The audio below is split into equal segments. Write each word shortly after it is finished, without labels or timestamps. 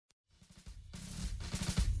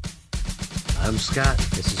I'm Scott.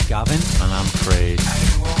 This is Gavin. And I'm Craig.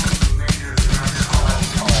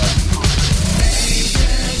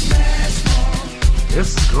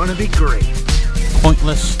 This is going to be great.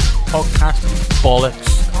 Pointless podcast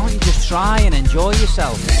bollocks. Why don't you just try and enjoy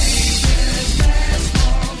yourself?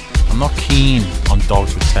 I'm not keen on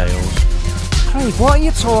dogs with tails. Craig, what are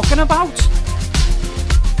you talking about?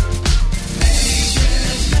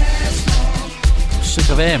 I'm sick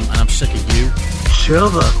of him and I'm sick of you. Chill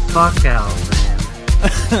the fuck out,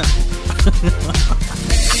 man.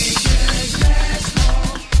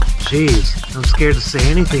 Jeez, I'm scared to say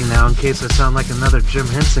anything now in case I sound like another Jim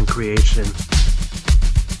Henson creation.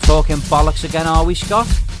 Talking bollocks again, are we, Scott?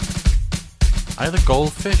 I had a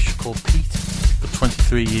goldfish called Pete for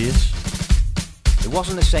 23 years. It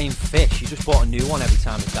wasn't the same fish. You just bought a new one every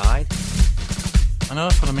time it died. I know,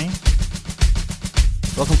 that's what I mean.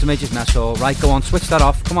 Welcome to Major's Mess Hall. Right, go on, switch that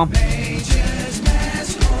off. Come on.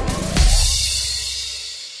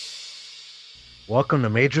 Welcome to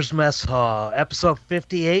Major's Mess Hall, episode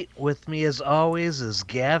 58. With me, as always, is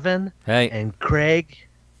Gavin Hey, and Craig.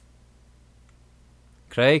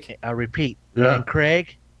 Craig. I repeat, Yeah. and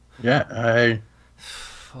Craig Yeah, Fucking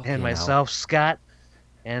and hell. myself, Scott.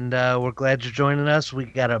 And we're glad you're joining us. We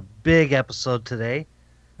got a big episode today.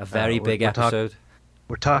 A very we're- big we're talk- episode.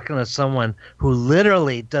 We're talking to someone who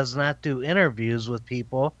literally does not do interviews with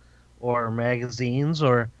people or magazines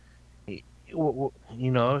or,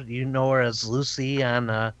 you know her as Lucy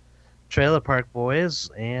on Trailer Park Boys.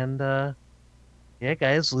 And, yeah,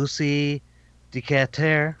 guys, Lucy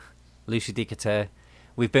Decatur. Lucy Decatur.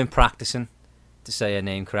 We've been practicing to say her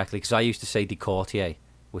name correctly because I used to say Decourtier,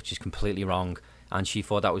 which is completely wrong, and she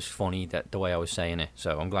thought that was funny, that the way I was saying it.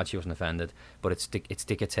 So I'm glad she wasn't offended. But it's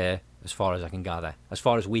Decatur, as far as I can gather, as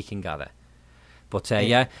far as we can gather. But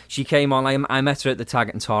yeah, she came on. I met her at the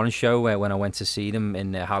Taggart and Torrance show when I went to see them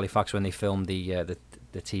in Halifax when they filmed the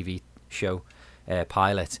TV show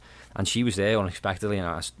pilot, and she was there unexpectedly,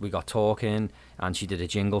 and we got talking, and she did a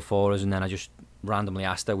jingle for us, and then I just randomly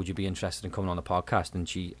asked her, would you be interested in coming on the podcast?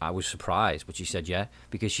 And I was surprised, but she said yeah,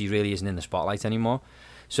 because she really isn't in the spotlight anymore.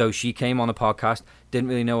 So she came on the podcast, didn't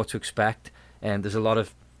really know what to expect, and there's a lot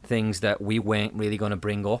of things that we weren't really going to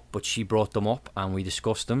bring up, but she brought them up and we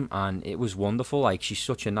discussed them, and it was wonderful. Like, she's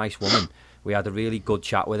such a nice woman. We had a really good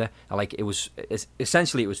chat with her. Like, it was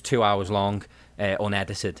 2 hours long,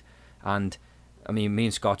 unedited, and I mean, me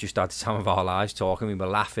and Scott just started some of our lives talking. We were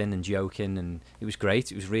laughing and joking, and it was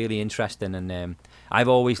great. It was really interesting, and I've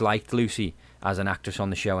always liked Lucy as an actress on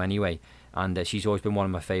the show anyway, and she's always been one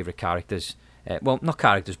of my favourite characters. Well, not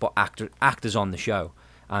characters, but actors on the show,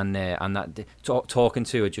 and that talking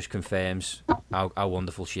to her just confirms how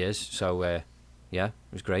wonderful she is. So, yeah, it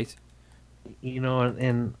was great. You know,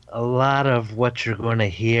 and a lot of what you're going to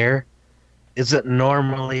hear isn't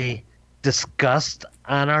normally discussed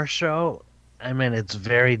on our show. I mean, it's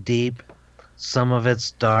very deep. Some of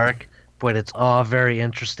it's dark, but it's all very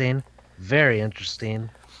interesting. Very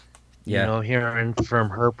interesting. Yeah. You know, hearing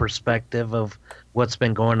from her perspective of what's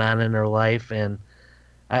been going on in her life. And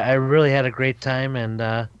I really had a great time,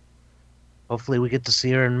 and hopefully we get to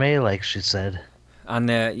see her in May, like she said. And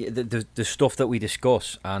the stuff that we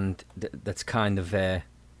discuss, and that's kind of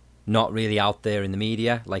not really out there in the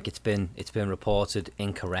media. Like, it's been reported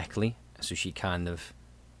incorrectly, so she kind of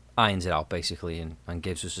irons it out basically and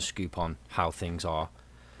gives us a scoop on how things are.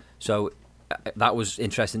 So that was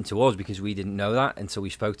interesting to us because we didn't know that until we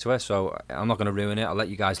spoke to her. So I'm not going to ruin it. I'll let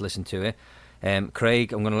you guys listen to it.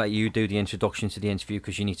 Craig, I'm going to let you do the introduction to the interview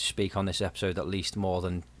because you need to speak on this episode at least more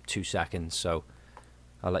than 2 seconds. So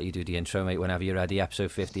I'll let you do the intro, mate, whenever you're ready.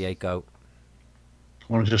 Episode 58, go.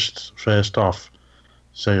 I want to just first off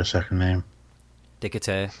say your second name.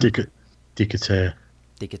 Decatur. Decatur.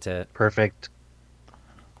 Decatur. Perfect.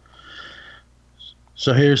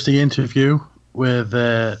 So here's the interview with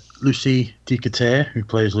Lucy Decatur, who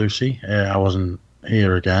plays Lucy. I wasn't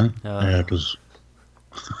here again because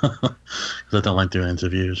I don't like doing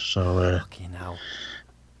interviews. So Fucking hell.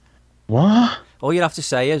 what? All you'd have to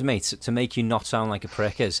say is, mate, to make you not sound like a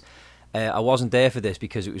prick is, I wasn't there for this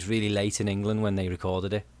because it was really late in England when they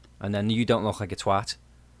recorded it, and then you don't look like a twat.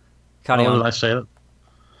 Carry How on. did I say that?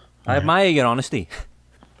 I admire your honesty.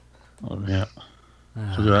 Oh, yeah.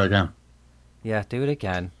 So do that again. Yeah, do it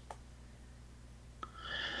again.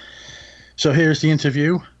 So here's the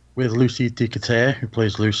interview with Lucy Decatur, who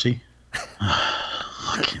plays Lucy.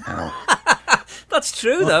 Fucking hell. That's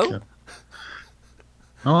true, though. Okay.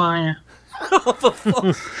 Oh, are you? Oh, for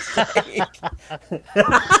fuck's sake.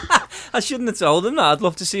 I shouldn't have told him that. I'd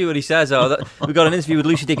love to see what he says. We've got an interview with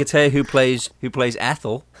Lucy Decatur, who plays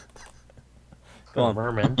Ethel. Go on.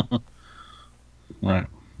 Merman. Right.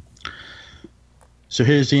 So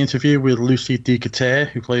here's the interview with Lucy Decatur,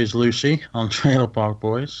 who plays Lucy on Trailer Park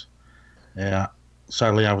Boys. Yeah,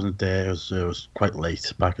 sadly I wasn't there. It was quite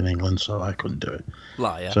late back in England, so I couldn't do it.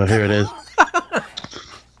 Liar. So here it is.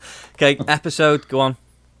 Okay, episode, go on.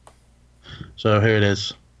 So here it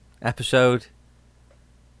is. Episode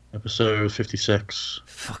 56.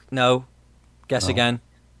 Fuck, no. Guess No. again.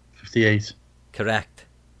 58. Correct.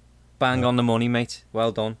 Bang on the money, mate.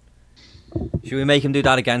 Well done. Should we make him do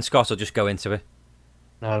that again, Scott, or just go into it?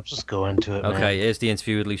 No, just go into it, man. Okay, here's the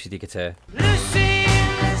interview with Lucy Decatur. Lucy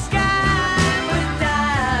in the sky with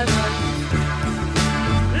diamonds.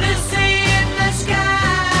 Lucy in the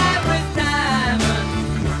sky with diamonds.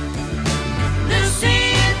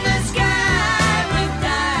 Lucy in the sky with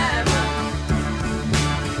diamonds.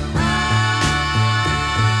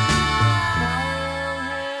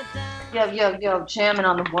 Yo, jamming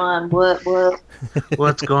on the one. What?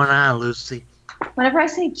 What's going on, Lucy? Whenever I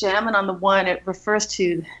say jamming on the one, it refers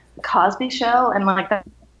to the Cosby Show, and like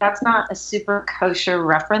that's not a super kosher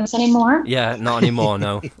reference anymore. Yeah, not anymore,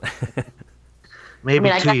 no.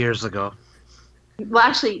 Maybe I 2 years ago. Well,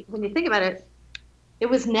 actually, when you think about it, it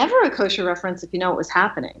was never a kosher reference if you know what was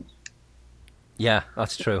happening. Yeah,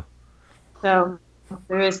 that's true. So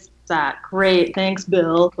there is that. Great, thanks,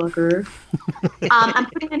 Bill Fucker. I'm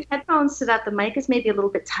putting in headphones so that the mic is maybe a little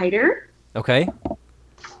bit tighter. Okay. You know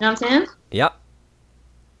what I'm saying? Yep.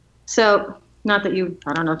 So, not that I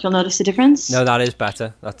don't know if you'll notice the difference. No, that is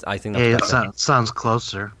better. I think Hey, it that's better. sounds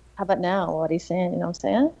closer. How about now? What he's saying? You know what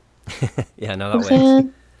I'm saying? Yeah, no, You know that what I'm works.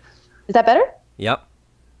 saying? Is that better? Yep.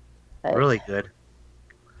 Really good.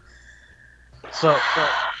 So,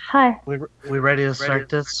 Hi. we ready to start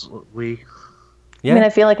this? Yeah. I mean, I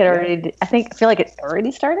feel like it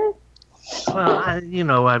already started. Well,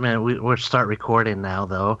 we'll start recording now,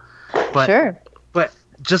 though. But, Sure. But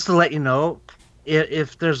just to let you know,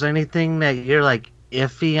 if there's anything that you're like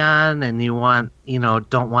iffy on and you want,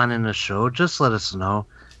 don't want in the show, just let us know.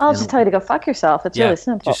 I'll just tell you to go fuck yourself. It's Yeah, really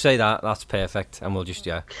simple. just say that. That's perfect. And we'll just,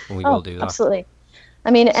 we will do that. Absolutely.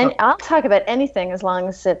 I mean, and I'll talk about anything as long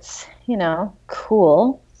as it's,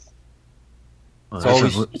 cool.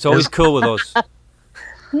 It's always cool with us.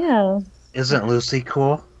 Yeah. Isn't Lucy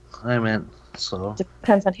cool? I mean, so.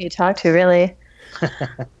 Depends on who you talk to, really.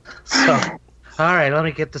 So, all right, let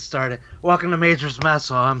me get this started. Welcome to Major's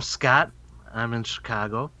Meso. I'm Scott. I'm in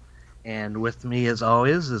Chicago. And with me, as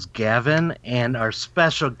always, is Gavin and our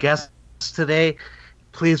special guest today.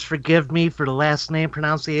 Please forgive me for the last name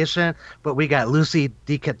pronunciation, but we got Lucy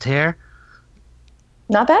Decatur.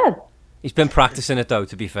 Not bad. He's been practicing it, though,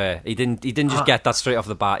 to be fair. He didn't just get that straight off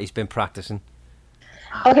the bat. He's been practicing.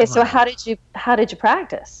 Okay, so how did you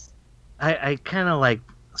practice? I kind of like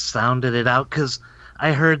sounded it out because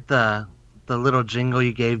I heard the little jingle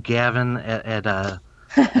you gave Gavin at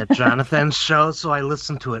Jonathan's show, so I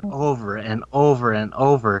listened to it over and over and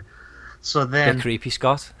over. So then, Bit creepy,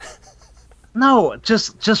 Scott. no,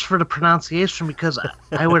 just for the pronunciation, because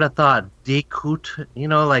I would have thought Decoot,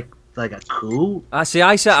 like a coup. See,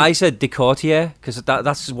 I said Decatur because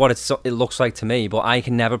that's what it looks like to me, but I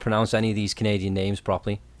can never pronounce any of these Canadian names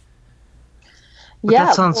properly. But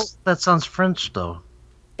Yeah, that sounds French though.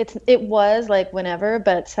 it was like whenever,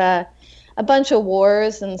 but a bunch of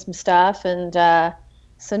wars and some stuff, and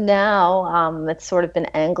so now it's sort of been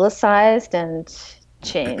anglicized and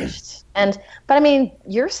changed. But I mean,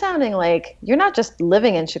 you're sounding like you're not just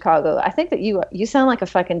living in Chicago. I think that you sound like a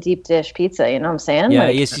fucking deep dish pizza. You know what I'm saying? Yeah,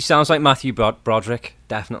 like, he sounds like Matthew Broderick,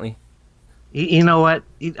 definitely. You know what?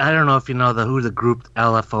 I don't know if you know who the group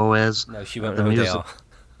LFO is. No, she won't The know who they music-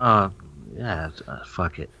 are. Yeah,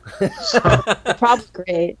 fuck it. they're probably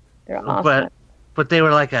great. They're awesome. But they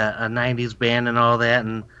were like a 90s band and all that,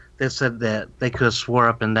 and they said that they could have swore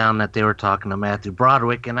up and down that they were talking to Matthew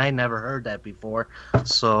Broderick, and I never heard that before.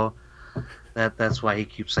 So that's why he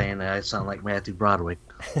keeps saying that I sound like Matthew Broderick.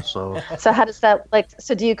 So So how does that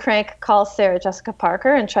so do you call Sarah Jessica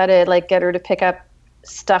Parker and try to get her to pick up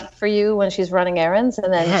stuff for you when she's running errands,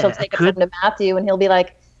 and then she'll take it home to Matthew and he'll be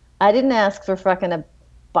like, I didn't ask for fucking a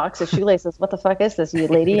box of shoelaces. What the fuck is this, you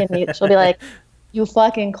lady? And she'll be like, you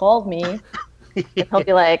fucking called me. And he'll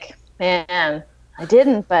be like, man, I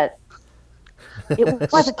didn't, but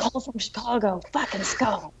it was a call from Chicago. Fucking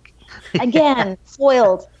skull. Again,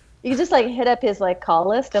 foiled. You can just hit up his call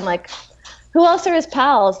list and who else are his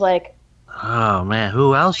pals? oh man,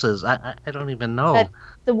 who else is? I don't even know.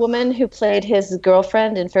 The woman who played his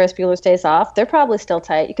girlfriend in Ferris Bueller's Days Off, they're probably still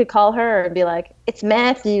tight. You could call her and be like, it's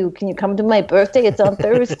Matthew. Can you come to my birthday? It's on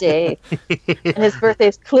Thursday. And his birthday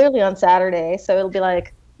is clearly on Saturday. So it'll be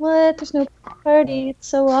like, what? There's no party. It's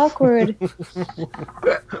so awkward.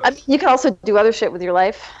 I mean, you can also do other shit with your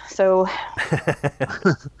life. So,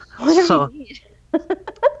 whatever So- you need.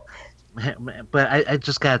 But I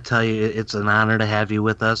just gotta tell you, it's an honor to have you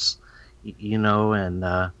with us. You know, and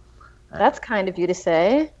That's kind of you to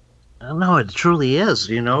say. no, it truly is.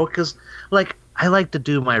 You know, because like I like to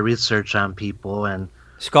do my research on people, and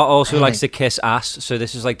Scott also Hey. likes to kiss ass, so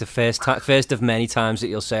this is like the first of many times that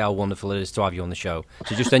you'll say how wonderful it is to have you on the show.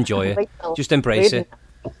 So just enjoy it. Wait till- Just embrace wait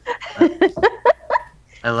it.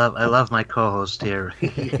 I love my co-host here.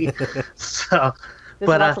 So, There's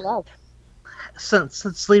but lots of love.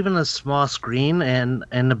 since leaving a small screen and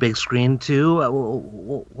the big screen too,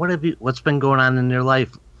 what's been going on in your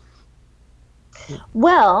life?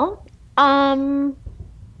 Well,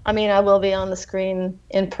 I mean, I will be on the screen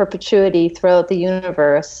in perpetuity throughout the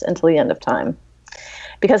universe until the end of time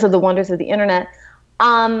because of the wonders of the internet.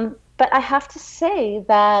 But I have to say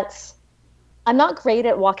that I'm not great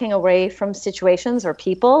at walking away from situations or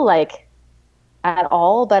people, like, at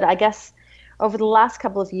all. But I guess over the last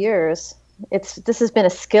couple of years, this has been a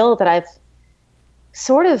skill that I've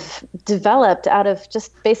sort of developed out of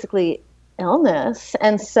just basically illness.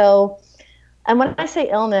 And when I say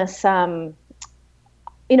illness,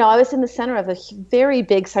 you know, I was in the center of a very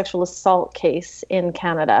big sexual assault case in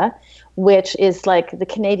Canada, which is like the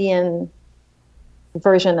Canadian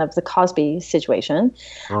version of the Cosby situation.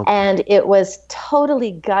 Well, And it was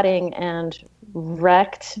totally gutting and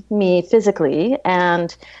wrecked me physically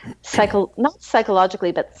and not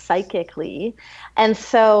psychologically, but psychically. And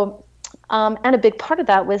so, and a big part of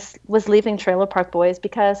that was leaving Trailer Park Boys,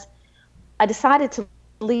 because I decided to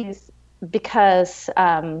leave because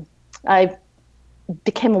I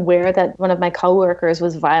became aware that one of my coworkers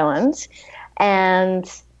was violent, and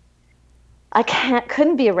I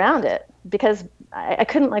couldn't be around it because I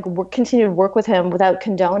couldn't continue to work with him without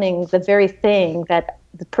condoning the very thing that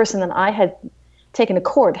the person that I had taken to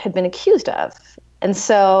court had been accused of. And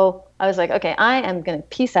so I was like, okay, I am going to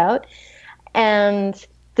peace out. And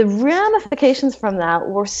the ramifications from that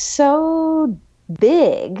were so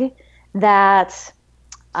big that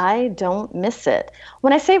I don't miss it.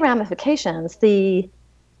 When I say ramifications,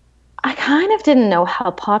 I kind of didn't know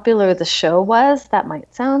how popular the show was. That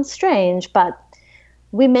might sound strange, but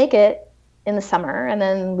we make it in the summer and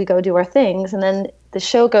then we go do our things, and then the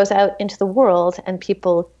show goes out into the world and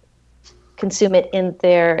people consume it in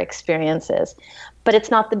their experiences. But it's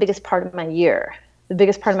not the biggest part of my year. The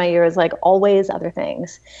biggest part of my year is like always other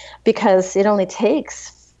things, because it only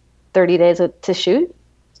takes 30 days to shoot,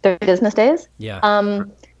 30 business days. Yeah.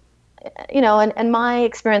 You know, and my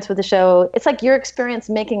experience with the show, it's like your experience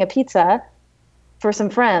making a pizza for some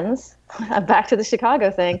friends, back to the Chicago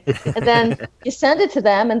thing, and then you send it to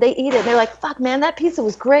them and they eat it and they're like, fuck man, that pizza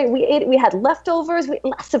was great. We ate it, we had leftovers, we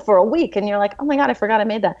lasted for a week, and you're like, oh my God, I forgot I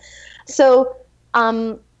made that. So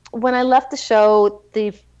when I left the show,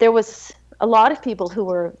 there was a lot of people who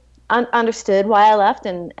were understood why I left,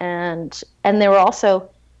 and there were also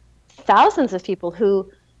thousands of people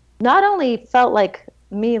who not only felt like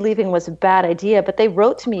me leaving was a bad idea, but they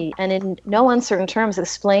wrote to me and in no uncertain terms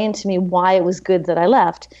explained to me why it was good that I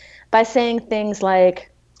left, by saying things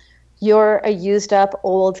like, you're a used up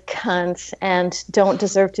old cunt and don't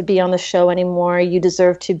deserve to be on the show anymore. You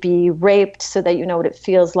deserve to be raped so that you know what it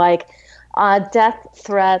feels like. Death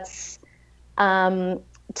threats,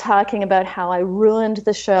 talking about how I ruined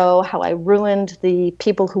the show, how I ruined the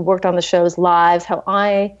people who worked on the show's lives, how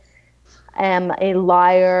I am a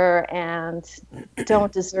liar and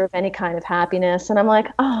don't deserve any kind of happiness. And I'm like,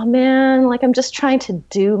 oh man, like I'm just trying to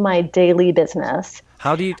do my daily business.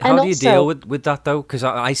 How do you also- deal with that though? Because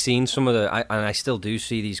I seen some of and I still do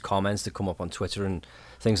see these comments that come up on Twitter and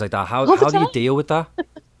things like that. How All the do you time. deal with that?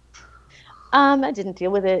 I didn't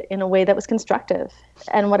deal with it in a way that was constructive.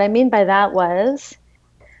 And what I mean by that was,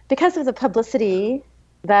 because of the publicity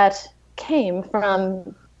that came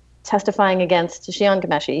from testifying against Jian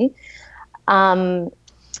Ghomeshi,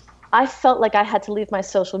 I felt like I had to leave my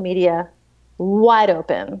social media wide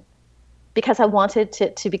open, because I wanted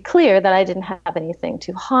to be clear that I didn't have anything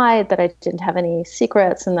to hide, that I didn't have any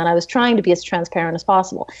secrets, and that I was trying to be as transparent as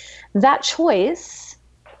possible. That choice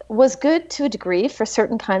was good to a degree for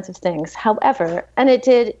certain kinds of things. However, and it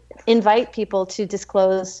did invite people to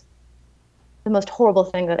disclose the most horrible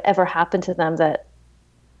thing that ever happened to them, that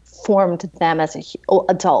formed them as an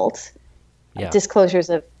adult. Yeah. Disclosures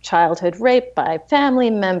of childhood rape by family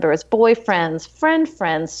members, boyfriends,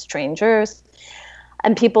 friends, strangers,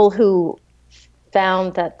 and people who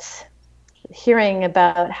found that hearing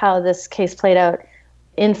about how this case played out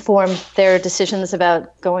inform their decisions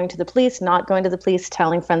about going to the police, not going to the police,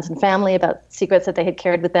 telling friends and family about secrets that they had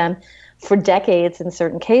carried with them for decades in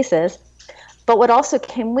certain cases. But what also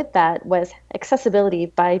came with that was accessibility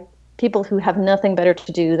by people who have nothing better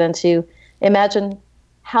to do than to imagine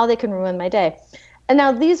how they can ruin my day. And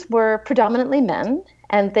now these were predominantly men,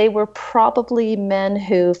 and they were probably men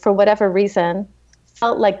who, for whatever reason,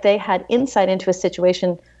 felt like they had insight into a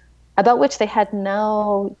situation about which they had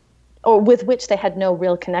no, or with which they had no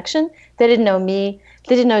real connection. They didn't know me.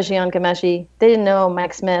 They didn't know Jian Ghomeshi. They didn't know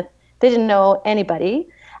Mike Smith. They didn't know anybody.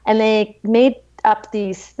 And they made up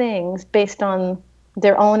these things based on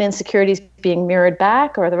their own insecurities being mirrored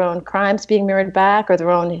back, or their own crimes being mirrored back, or their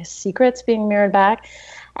own secrets being mirrored back.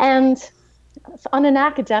 And on an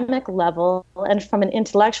academic level and from an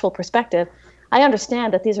intellectual perspective, I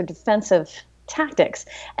understand that these are defensive tactics.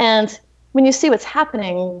 And when you see what's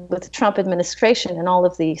happening with the Trump administration and all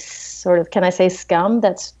of the sort of, can I say, scum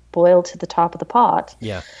that's boiled to the top of the pot,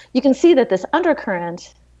 you can see that this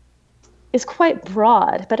undercurrent is quite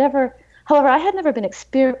broad. However, I had never been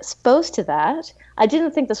exposed to that. I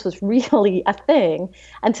didn't think this was really a thing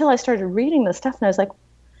until I started reading this stuff, and I was like,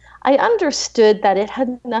 I understood that it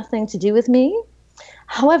had nothing to do with me.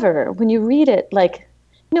 However, when you read it, like,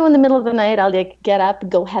 in the middle of the night, I'll get up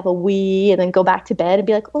and go have a wee and then go back to bed and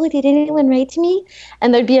be like, oh, did anyone write to me?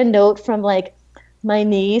 And there'd be a note from like my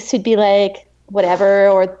niece who'd be like, whatever,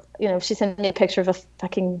 or, she sent me a picture of a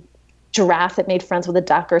fucking giraffe that made friends with a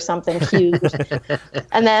duck or something cute.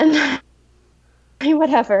 And then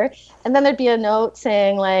whatever. And then there'd be a note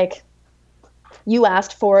saying like, you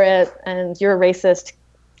asked for it and you're a racist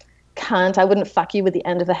cunt. I wouldn't fuck you with the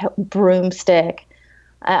end of a broomstick,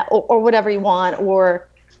 or whatever you want. Or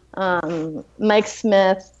Mike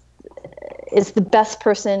Smith is the best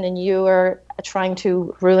person and you are trying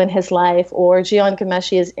to ruin his life, or Jian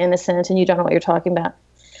Ghomeshi is innocent and you don't know what you're talking about.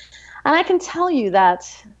 And I can tell you that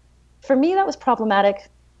for me that was problematic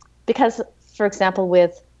because, for example,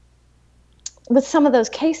 with some of those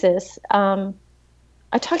cases, I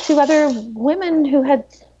talked to other women who had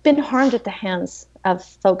been harmed at the hands of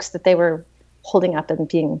folks that they were holding up and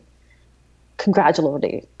being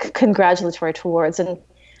congratulatory towards.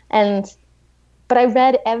 But I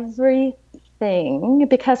read everything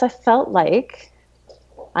because I felt like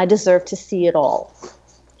I deserved to see it all.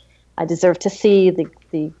 I deserved to see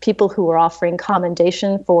the people who were offering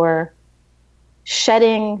commendation for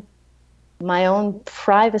shedding my own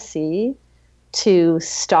privacy to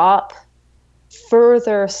stop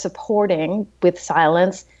further supporting with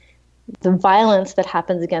silence the violence that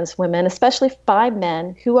happens against women, especially by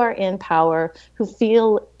men who are in power, who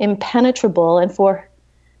feel impenetrable, and for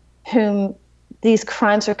whom these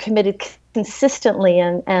crimes are committed consistently.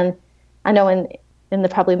 And I know in the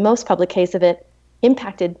probably most public case of it,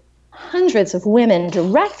 impacted hundreds of women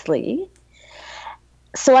directly.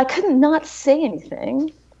 So I could not say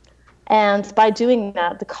anything. And by doing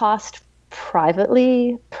that, the cost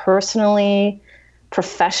privately, personally,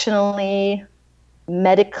 professionally,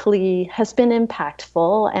 medically has been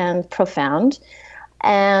impactful and profound.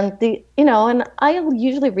 And and I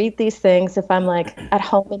usually read these things if I'm like at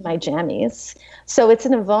home in my jammies. So it's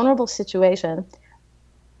in a vulnerable situation.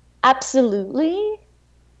 Absolutely,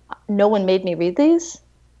 no one made me read these,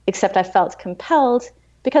 except I felt compelled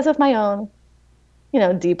because of my own,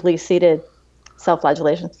 deeply seated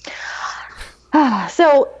self-flagellation.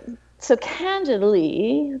 So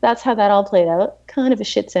candidly, that's how that all played out. Kind of a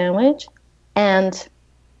shit sandwich. And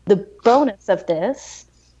the bonus of this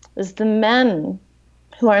is the men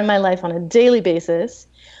who are in my life on a daily basis,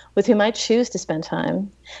 with whom I choose to spend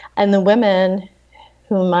time, and the women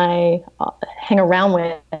whom I hang around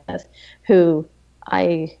with, who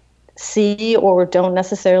I see or don't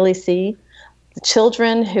necessarily see, the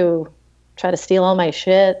children who try to steal all my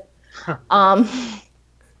shit. All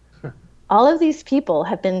of these people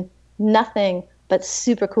have been nothing but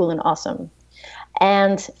super cool and awesome.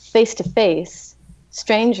 And face-to-face,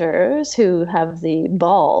 strangers who have the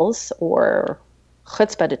balls or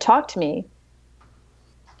chutzpah to talk to me,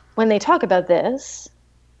 when they talk about this,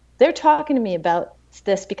 they're talking to me about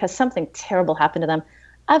this because something terrible happened to them.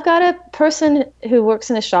 I've got a person who works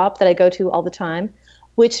in a shop that I go to all the time,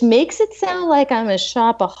 which makes it sound like I'm a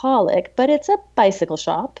shopaholic, but it's a bicycle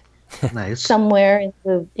shop. Nice. Somewhere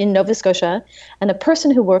in Nova Scotia. And a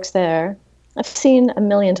person who works there, I've seen a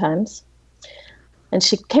million times. And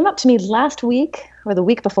she came up to me last week or the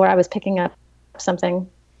week before I was picking up something.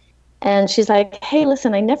 And she's like, hey,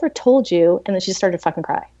 listen, I never told you. And then she started to fucking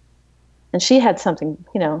cry. And she had something,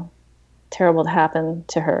 terrible to happen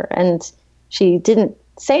to her. And she didn't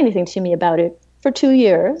say anything to me about it for 2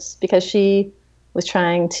 years because she was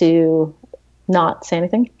trying to not say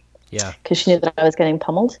anything. Yeah. Because she knew that I was getting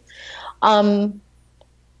pummeled.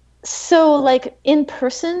 So, like, in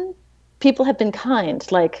person, people have been kind,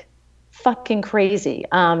 like, fucking crazy.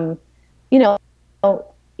 You know,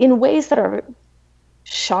 in ways that are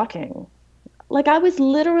shocking. Like, I was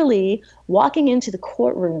literally walking into the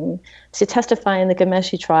courtroom to testify in the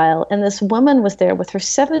Ghomeshi trial, and this woman was there with her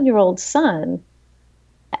 7-year-old son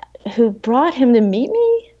who brought him to meet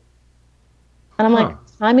me. And I'm like,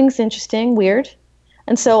 timing's interesting, weird.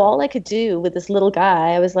 And so all I could do with this little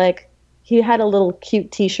guy, I was like, he had a little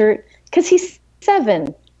cute T-shirt because he's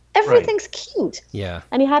 7. Everything's cute. Yeah.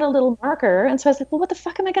 And he had a little marker. And so I was like, well, what the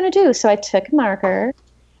fuck am I going to do? So I took a marker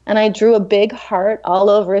and I drew a big heart all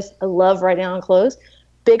over his, I love writing on clothes,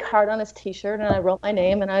 big heart on his T-shirt. And I wrote my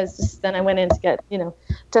name. And then I went in to get,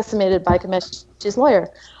 decimated by Ghomeshi's lawyer.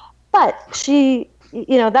 But she,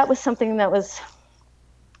 that was something that was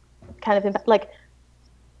kind of like,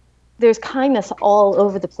 there's kindness all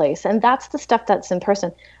over the place. And that's the stuff that's in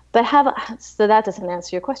person. But so that doesn't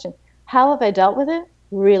answer your question. How have I dealt with it?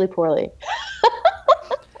 Really poorly.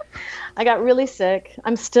 I got really sick.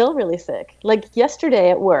 I'm still really sick. Like yesterday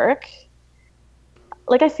at work,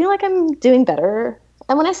 like I feel like I'm doing better.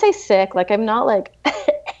 And when I say sick, like I'm not like,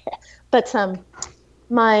 but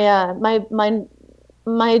my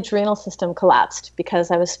adrenal system collapsed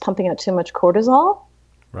because I was pumping out too much cortisol.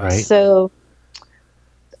 Right. So,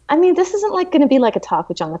 I mean, this isn't like going to be like a talk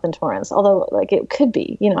with Jonathan Torrance, although like it could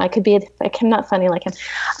be, I'm not funny like him.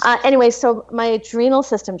 Anyway, so my adrenal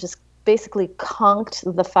system just basically conked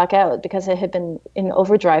the fuck out because I had been in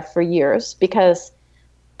overdrive for years because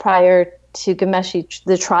prior to Ghomeshi,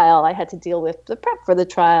 the trial, I had to deal with the prep for the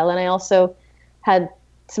trial. And I also had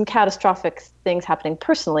some catastrophic things happening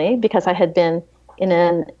personally because I had been in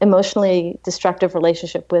an emotionally destructive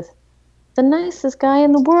relationship with the nicest guy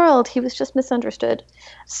in the world. He was just misunderstood.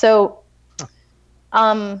 So,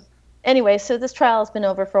 anyway, so this trial has been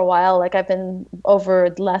over for a while. Like I've been over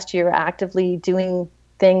the last year actively doing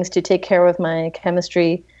things to take care of my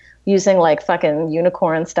chemistry using like fucking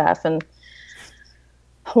unicorn stuff and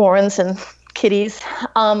horns and kitties.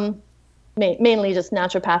 Mainly just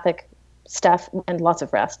naturopathic stuff and lots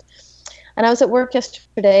of rest. And I was at work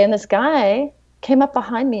yesterday and this guy came up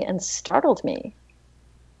behind me and startled me.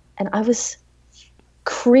 And I was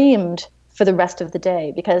creamed for the rest of the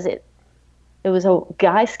day because it was a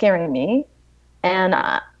guy scaring me. And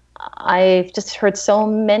I've just heard so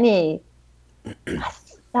many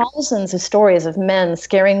thousands of stories of men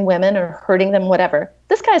scaring women or hurting them, whatever.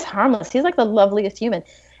 This guy's harmless. He's like the loveliest human.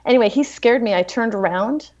 Anyway, he scared me. I turned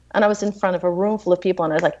around and I was in front of a room full of people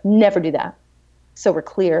and I was like, never do that. So we're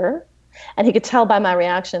clear. And he could tell by my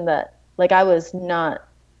reaction that like I was not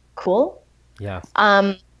cool. Yeah.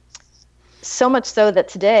 So much so that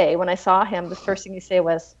today, when I saw him, the first thing he said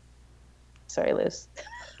was, "Sorry, Luce."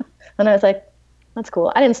 And I was like, "That's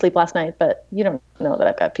cool. I didn't sleep last night, but you don't know that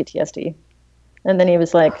I've got PTSD." And then he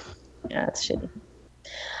was like, "Yeah, it's shitty."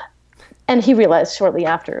 And he realized shortly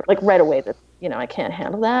after, like right away, that I can't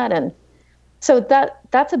handle that. And so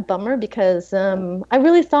that's a bummer because I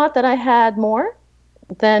really thought that I had more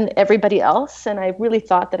than everybody else, and I really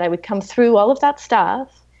thought that I would come through all of that stuff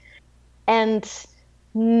and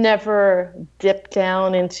never dip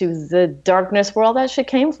down into the darkness where all that shit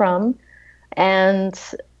came from. And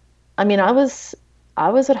I mean, I was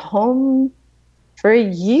at home for a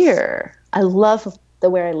year. I love the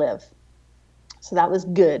where I live, so that was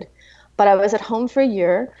good. But I was at home for a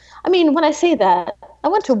year. I mean, when I say that, I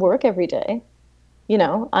went to work every day.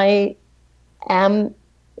 I am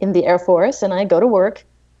in the Air Force and I go to work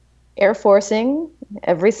Air Forcing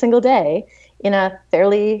every single day in a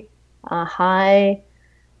fairly high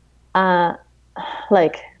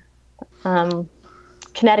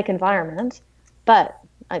kinetic environment, but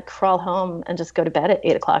I'd crawl home and just go to bed at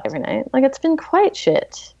 8:00 every night. Like it's been quite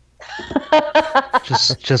shit.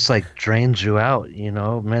 just like drains you out,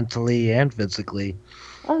 mentally and physically.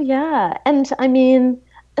 Oh yeah. And I mean,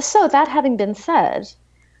 so that having been said,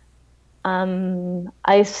 now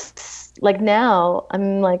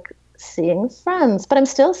I'm like seeing friends, but I'm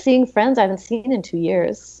still seeing friends I haven't seen in 2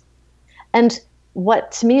 years. And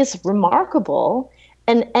what to me is remarkable,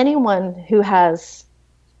 and anyone who has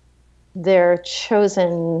their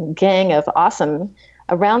chosen gang of awesome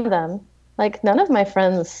around them, like none of my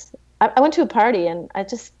friends, I went to a party and I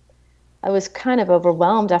was kind of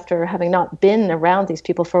overwhelmed after having not been around these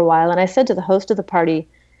people for a while. And I said to the host of the party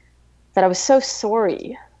that I was so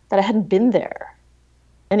sorry that I hadn't been there.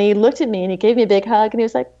 And he looked at me and he gave me a big hug and he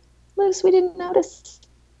was like, "Luce, we didn't notice.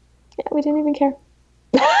 Yeah, we didn't even care."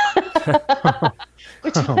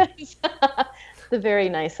 the very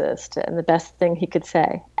nicest and the best thing he could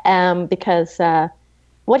say. Because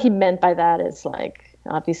what he meant by that is like,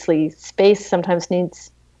 obviously space sometimes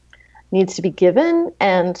needs to be given,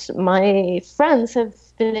 and my friends have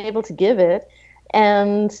been able to give it,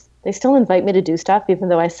 and they still invite me to do stuff even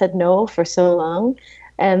though I said no for so long,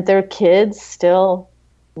 and their kids still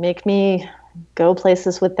make me go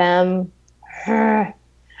places with them.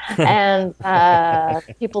 And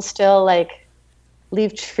people still like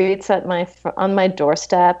leave treats on my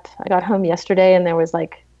doorstep. I got home yesterday and there was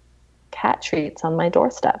like cat treats on my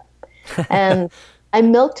doorstep. And I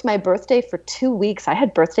milked my birthday for 2 weeks. I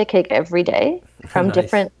had birthday cake every day from Nice.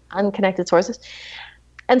 different unconnected sources.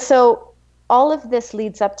 And so all of this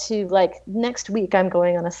leads up to like next week I'm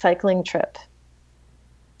going on a cycling trip.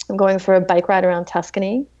 I'm going for a bike ride around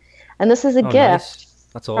Tuscany. And this is a gift Nice.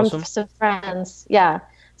 That's from awesome. some friends. Yeah.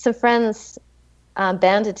 Some friends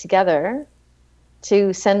banded together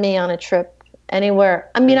to send me on a trip anywhere.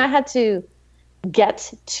 I mean, I had to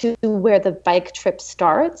get to where the bike trip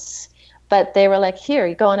starts, but they were like, here,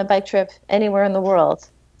 you go on a bike trip anywhere in the world.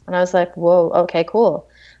 And I was like, whoa, okay, cool.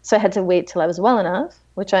 So I had to wait till I was well enough,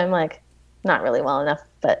 which I'm like, not really well enough,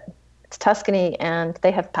 but it's Tuscany and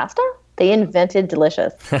they have pasta. They invented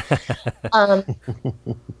delicious.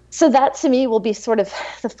 So that to me will be sort of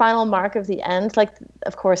the final mark of the end. Like,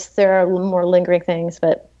 of course, there are more lingering things,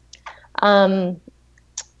 but I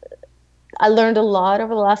learned a lot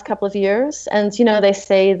over the last couple of years. And, you know, they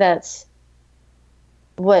say that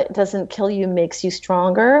what doesn't kill you makes you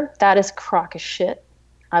stronger. That is crock of shit.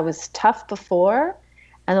 I was tough before,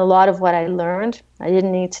 and a lot of what I learned, I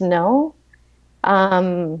didn't need to know.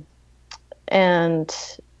 And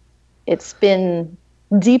it's been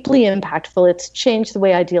deeply impactful. It's changed the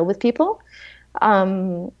way I deal with people.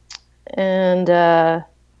 But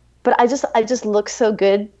I just look so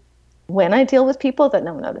good when I deal with people that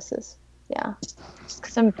no one notices. Yeah,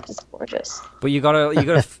 because I'm just gorgeous. But you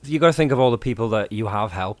gotta think of all the people that you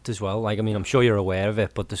have helped as well. Like, I mean, I'm sure you're aware of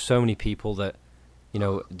it, but there's so many people that, you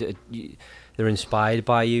know, they're inspired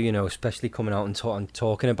by you. You know, especially coming out and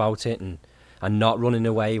talking about it and not running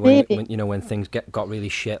away when you know, when things got really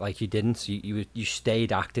shit. Like you didn't. You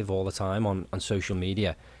stayed active all the time on social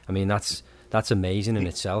media. I mean, that's amazing in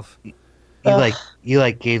itself.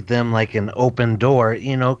 You gave them like an open door,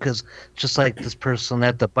 you know, because just like this person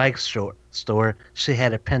at the bike store, she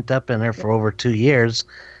had it pent up in there for over 2 years,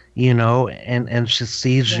 you know, and she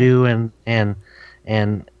sees you and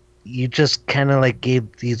you just kind of like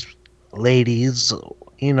gave these ladies,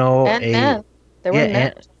 you know, And men. There were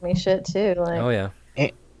men telling me shit too. Like, Oh yeah.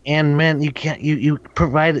 and man, you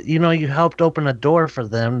provided, you know, you helped open a door for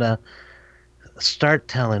them to start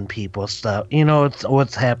telling people stuff, you know,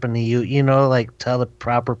 what's happened to you, you know, like tell the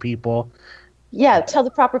proper people. yeah, tell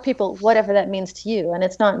the proper people whatever that means to you, and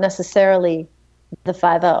it's not necessarily the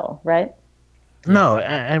 5-0, right? No,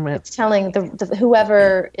 I mean, It's telling the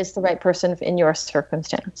whoever is the right person in your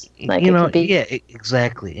circumstance. Like, you it know, could be, yeah,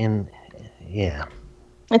 exactly, and yeah,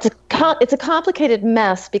 it's a complicated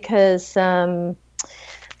mess because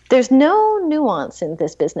there's no nuance in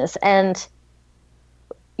this business, and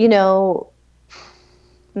you know,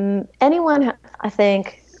 anyone, I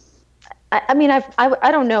think, I mean,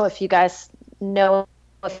 I don't know if you guys know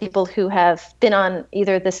of people who have been on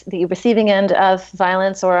either the receiving end of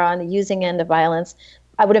violence or on the using end of violence.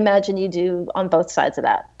 I would imagine you do on both sides of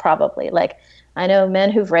that, probably. Like, I know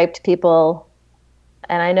men who've raped people,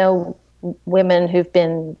 and I know women who've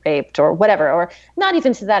been raped or whatever, or not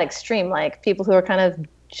even to that extreme, like people who are kind of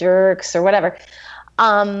jerks or whatever.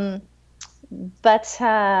 But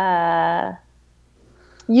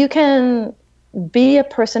you can be a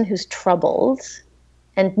person who's troubled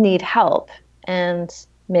and need help and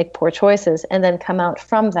make poor choices and then come out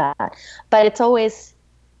from that. But it's always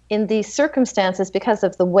in these circumstances, because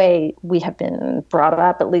of the way we have been brought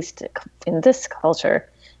up, at least in this culture,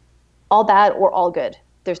 all bad or all good.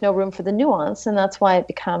 There's no room for the nuance, and that's why it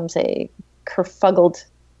becomes a kerfuggled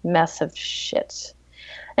mess of shit.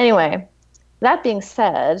 Anyway, that being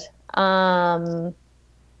said,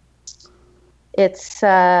 it's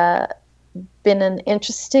been an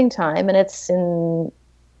interesting time, and it's in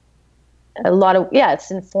a lot of, it's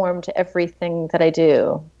informed everything that I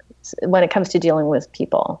do when it comes to dealing with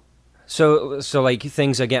people. So like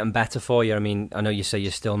things are getting better for you. I mean, I know you say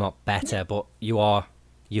you're still not better, but you're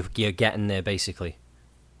getting there basically.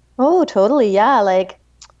 Oh, totally. Yeah. Like,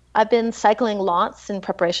 I've been cycling lots in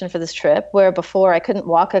preparation for this trip, where before I couldn't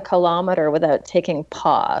walk a kilometer without taking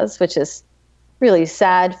pause, which is really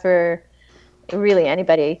sad for really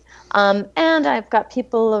anybody. And I've got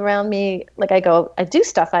people around me. Like I do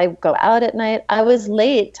stuff. I go out at night. I was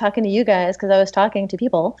late talking to you guys because I was talking to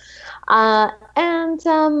people. And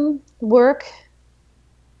work,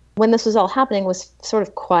 when this was all happening, was sort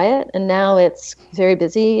of quiet, and now it's very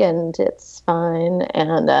busy and it's fine.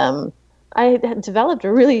 And I had developed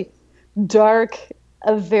a very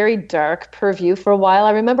dark purview for a while.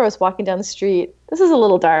 I remember I was walking down the street. This is a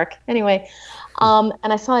little dark. Anyway, and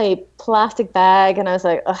I saw a plastic bag, and I was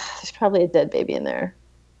like, "Ugh, there's probably a dead baby in there."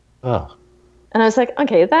 Oh. And I was like,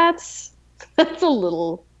 "Okay, that's a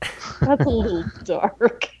little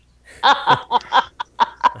dark.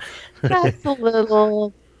 That's a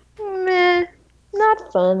little meh,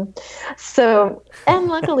 not fun." So, and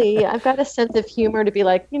luckily, I've got a sense of humor to be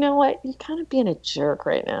like, you know what, you're kind of being a jerk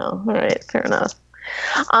right now. All right, fair enough.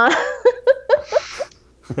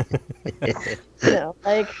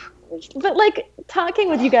 But like talking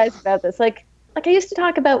with you guys about this, like I used to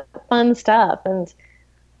talk about fun stuff, and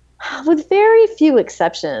with very few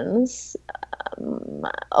exceptions,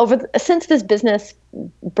 since this business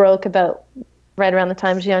broke about right around the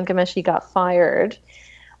time Jian Ghomeshi got fired,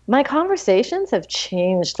 my conversations have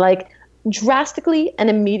changed like drastically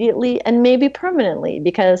and immediately and maybe permanently,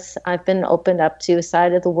 because I've been opened up to a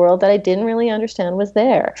side of the world that I didn't really understand was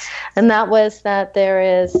there. And that was that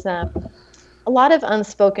there is a lot of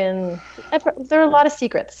unspoken, there are a lot of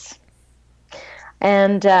secrets.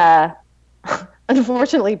 And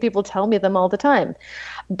unfortunately, people tell me them all the time.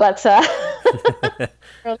 But there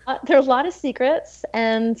are a lot of secrets,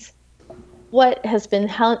 and what has been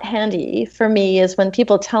handy for me is when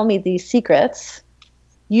people tell me these secrets,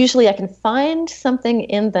 usually I can find something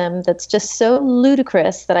in them that's just so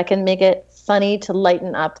ludicrous that I can make it funny to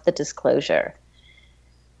lighten up the disclosure.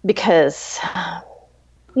 Because,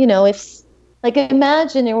 you know, if, like,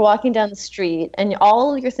 imagine you're walking down the street and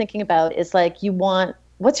all you're thinking about is like, Gavin,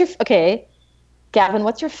 what's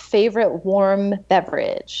your favorite warm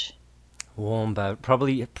beverage? Warm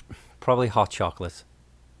beverage, probably hot chocolate.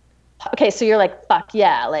 Okay, so you're like, fuck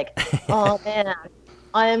yeah, like, oh man,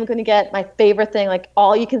 I am going to get my favorite thing. Like,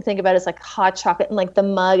 all you can think about is like hot chocolate and like the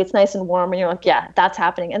mug, it's nice and warm, and you're like, yeah, that's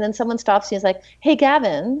happening. And then someone stops you and is like, hey,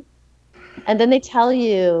 Gavin, and then they tell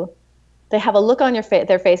you, they have a look on their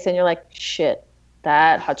face, and you're like, shit,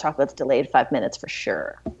 that hot chocolate's delayed 5 minutes for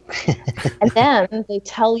sure. And then they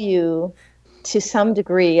tell you to some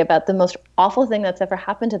degree about the most awful thing that's ever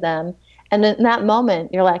happened to them. And in that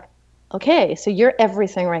moment, you're like, okay, so you're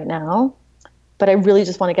everything right now, but I really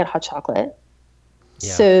just want to get hot chocolate.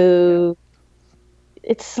 Yeah. So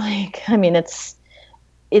it's like, I mean, it's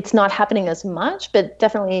not happening as much, but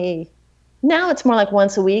definitely now it's more like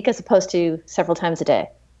once a week as opposed to several times a day.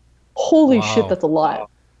 Holy shit, that's a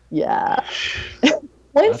lot. Yeah.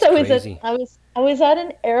 Once I was at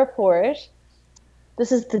an airport.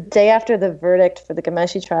 This is the day after the verdict for the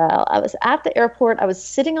Ghomeshi trial. I was at the airport. I was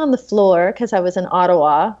sitting on the floor because I was in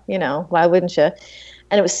Ottawa. You know, why wouldn't you?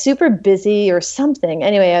 And it was super busy or something.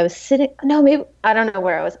 Anyway, I was sitting. No, maybe I don't know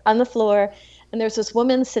where I was, on the floor. And there's this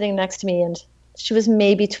woman sitting next to me, and she was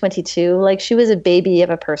maybe 22. Like, she was a baby of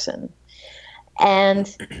a person.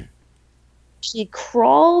 And she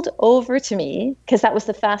crawled over to me because that was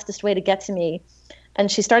the fastest way to get to me. And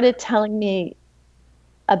she started telling me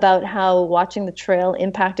about how watching the trail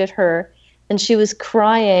impacted her, and she was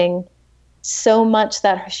crying so much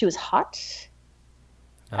that she was hot.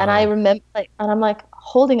 And I remember, like, and I'm like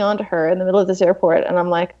holding on to her in the middle of this airport, and I'm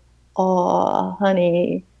like, oh,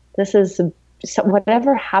 honey, this is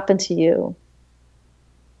whatever happened to you.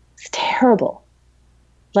 It's terrible,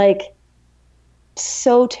 like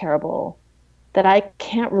so terrible that I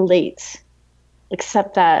can't relate,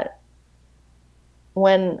 except that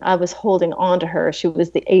when I was holding on to her, she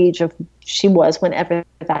was the age of she was whenever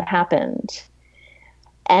that happened.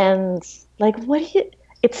 And like,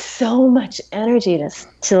 it's so much energy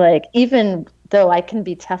to like, even though I can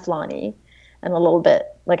be Teflon-y and a little bit,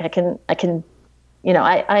 like I can, you know,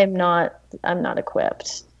 I'm not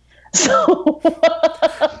equipped. So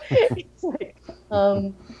it's like,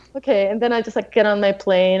 okay. And then I just like get on my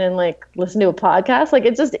plane and like listen to a podcast. Like,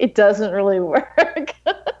 it doesn't really work.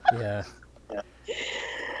 Yeah.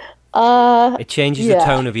 It changes the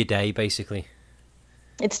tone of your day, basically.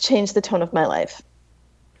 It's changed the tone of my life.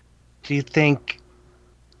 Do you think,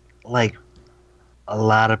 like, a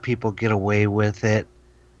lot of people get away with it,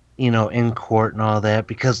 you know, in court and all that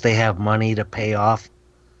because they have money to pay off,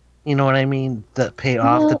 you know what I mean? Pay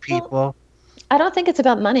off the people? I don't think it's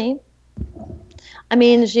about money. I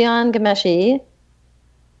mean, Jian Ghomeshi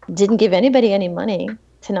didn't give anybody any money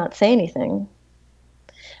to not say anything.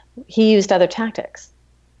 He used other tactics.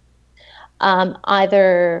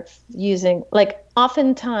 either using, like,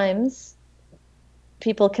 oftentimes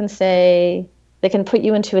people can say, they can put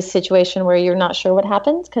you into a situation where you're not sure what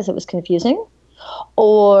happened because it was confusing,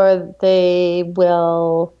 or they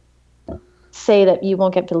will say that you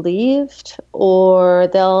won't get believed, or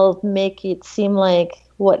they'll make it seem like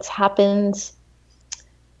what's happened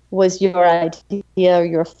was your idea or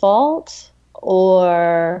your fault,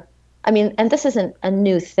 or, I mean, and this isn't a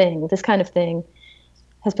new thing. This kind of thing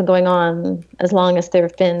has been going on as long as there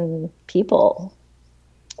have been people.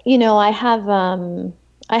 You know, I have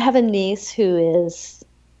a niece who is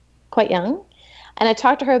quite young, and I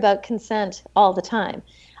talk to her about consent all the time.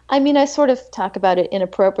 I mean, I sort of talk about it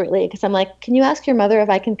inappropriately because I'm like, can you ask your mother if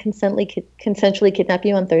I can consensually kidnap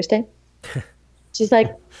you on Thursday? She's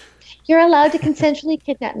like, you're allowed to consensually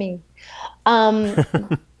kidnap me.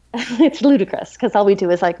 It's ludicrous because all we do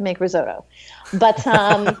is like make risotto. But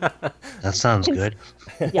that sounds good.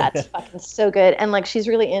 Yeah, it's fucking so good. And like, she's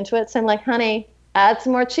really into it. So I'm like, honey, add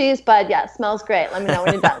some more cheese, bud. Yeah, it smells great. Let me know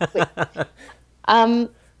when you're done. Please.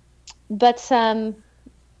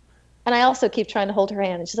 And I also keep trying to hold her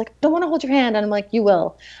hand. And she's like, I don't want to hold your hand. And I'm like, you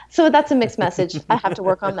will. So that's a mixed message. I have to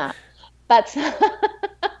work on that. But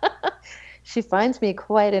she finds me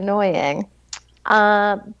quite annoying.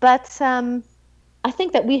 But I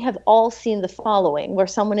think that we have all seen the following, where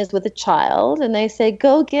someone is with a child and they say,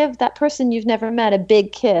 go give that person you've never met a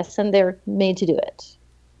big kiss, and they're made to do it.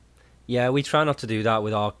 Yeah, we try not to do that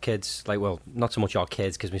with our kids. Like, well, not so much our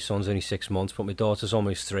kids because my son's only 6 months, but my daughter's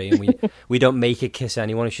almost 3, and we don't make her kiss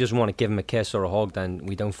anyone. If she doesn't want to give him a kiss or a hug, then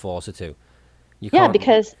we don't force her to. Yeah,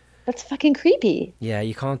 because that's fucking creepy. Yeah,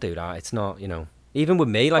 you can't do that. It's not, you know. Even with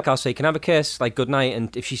me, like, I'll say, can I have a kiss? Like, good night.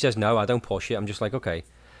 And if she says no, I don't push it. I'm just like, okay.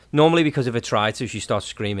 Normally, because if I try to, she starts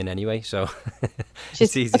screaming anyway. So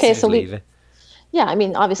it's easy to just leave it. Yeah, I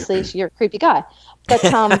mean, obviously, you're a creepy guy. But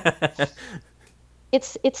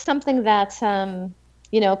it's something that,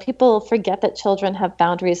 you know, people forget that children have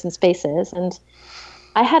boundaries and spaces. And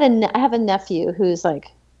I have a nephew who's like,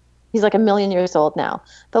 he's like 1,000,000 years old now.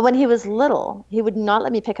 But when he was little, he would not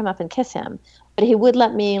let me pick him up and kiss him. But he would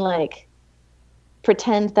let me, like,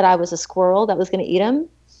 pretend that I was a squirrel that was going to eat him.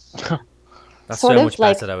 That's sort so much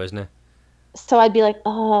better, though, isn't it? So I'd be like,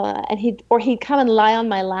 oh, and he'd come and lie on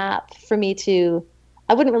my lap for me to.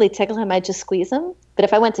 I wouldn't really tickle him; I'd just squeeze him. But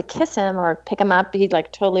if I went to kiss him or pick him up, he'd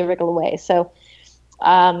like totally wriggle away. So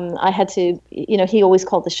I had to, you know, he always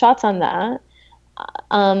called the shots on that.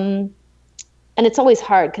 And it's always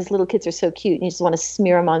hard because little kids are so cute, and you just want to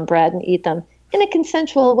smear them on bread and eat them in a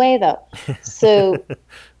consensual way, though. So,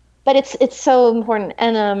 but it's so important,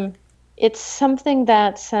 and it's something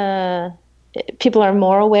that. People are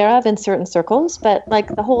more aware of in certain circles, but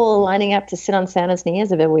like the whole lining up to sit on Santa's knee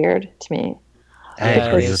is a bit weird to me. I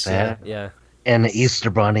agree with that. Yeah. And the Easter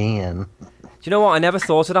Bunny and... Do you know what? I never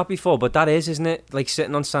thought of that before, but that is, isn't it? Like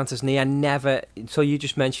sitting on Santa's knee. I never... Until you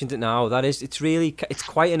just mentioned it now. That is... It's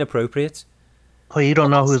quite inappropriate. Well, you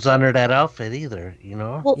don't know who's under that outfit either, you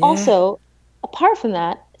know? Well, also, apart from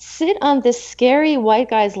that, sit on this scary white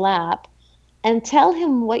guy's lap and tell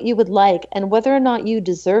him what you would like and whether or not you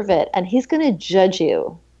deserve it, and he's going to judge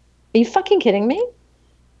you. Are you fucking kidding me?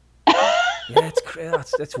 Yeah,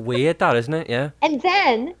 that's weird, that, isn't it? Yeah. And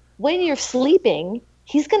then, when you're sleeping,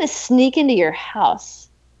 he's going to sneak into your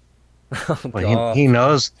house. Well, he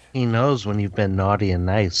knows when you've been naughty and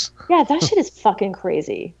nice. Yeah, that shit is fucking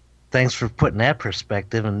crazy. Thanks for putting that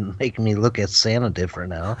perspective and making me look at Santa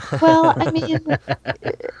different now. Well, I mean...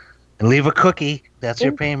 And leave a cookie. That's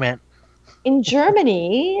your payment. In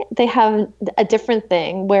Germany, they have a different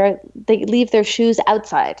thing where they leave their shoes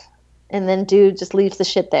outside, and then dude just leaves the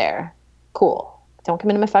shit there. Cool. Don't come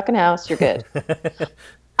into my fucking house. You're good.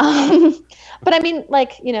 But I mean,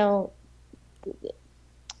 like, you know,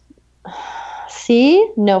 see,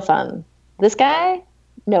 no fun. This guy,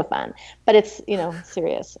 no fun. But it's, you know,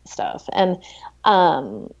 serious stuff. And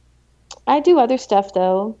I do other stuff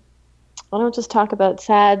though. I don't just talk about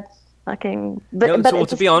sad. But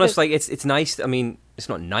to be honest, like it's nice. I mean, it's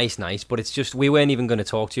not nice, but it's just we weren't even going to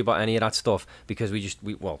talk to you about any of that stuff because we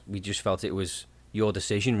just felt it was your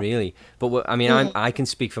decision, really. But I mean, I can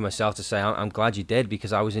speak for myself to say I'm glad you did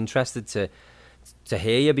because I was interested to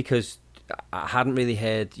hear you because I hadn't really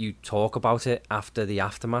heard you talk about it after the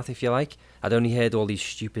aftermath, if you like. I'd only heard all these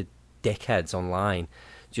stupid dickheads online.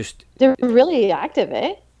 They're really active,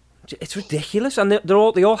 eh? It's ridiculous, and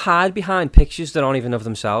they all hide behind pictures that aren't even of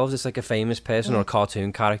themselves. It's like a famous person or a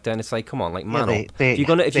cartoon character, and it's like, come on, like man up. If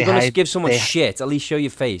you're gonna give someone shit, at least show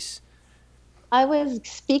your face. I was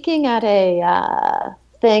speaking at a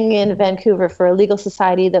thing in Vancouver for a legal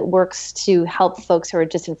society that works to help folks who are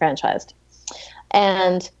disenfranchised,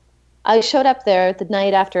 and I showed up there the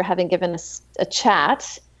night after having given a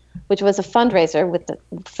chat, which was a fundraiser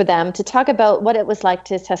for them to talk about what it was like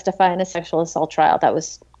to testify in a sexual assault trial that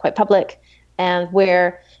was quite public, and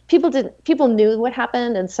where people knew what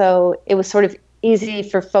happened, and so it was sort of easy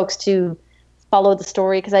for folks to follow the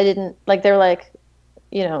story, because I didn't like, they're like,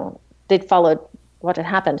 you know, they'd followed what had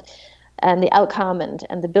happened and the outcome and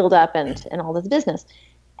the build up and all of the business.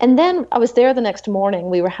 And then I was there the next morning.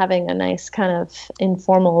 We were having a nice kind of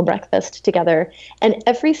informal breakfast together, and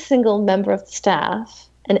every single member of the staff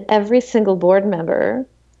and every single board member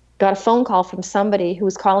got a phone call from somebody who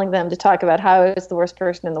was calling them to talk about how I was the worst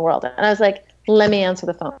person in the world. And I was like, let me answer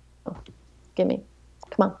the phone. Come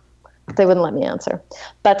on. They wouldn't let me answer.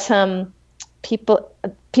 But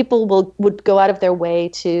people would go out of their way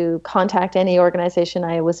to contact any organization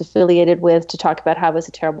I was affiliated with to talk about how I was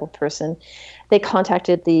a terrible person. They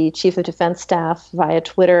contacted the chief of defense staff via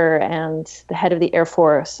Twitter, and the head of the Air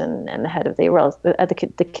Force, and the head of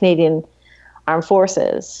the Canadian Armed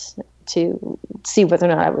Forces, to see whether or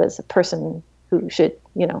not I was a person who should,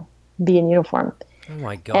 you know, be in uniform. Oh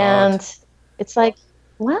my God. And it's like,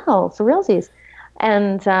 wow, for realsies.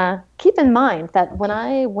 And keep in mind that when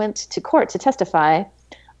I went to court to testify,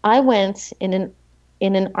 I went in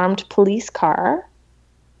an armed police car,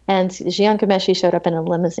 and Jian Ghomeshi showed up in a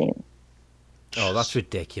limousine. Oh, that's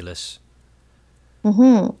ridiculous.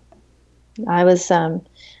 I was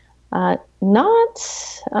not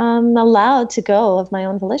allowed to go of my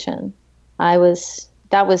own volition. That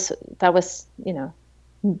was, you know,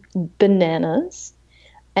 bananas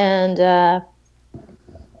and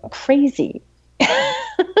crazy.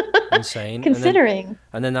 Insane. Considering.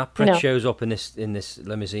 And then that prick shows up in this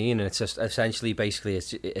limousine, and it's just essentially, basically,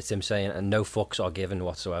 it's him saying, and no fucks are given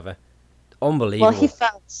whatsoever. Unbelievable. Well, he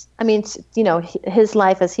felt, I mean, you know, his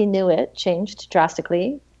life as he knew it changed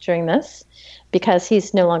drastically during this, because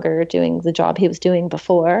he's no longer doing the job he was doing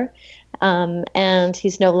before, and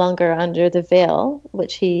he's no longer under the veil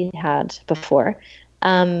which he had before.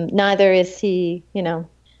 Neither is he, you know,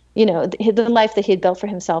 the life that he had built for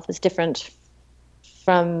himself is different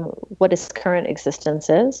from what his current existence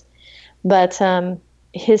is, but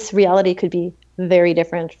his reality could be very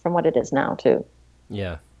different from what it is now too.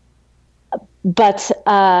 Yeah. But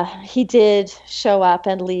he did show up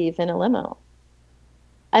and leave in a limo,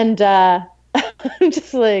 and I'm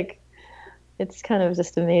just like, it's kind of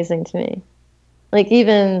just amazing to me. Like,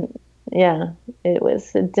 even, yeah, it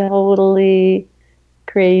was a totally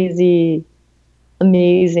crazy,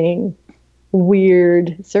 amazing,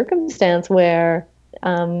 weird circumstance where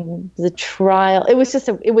the trial, it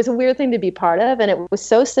was a weird thing to be part of, and it was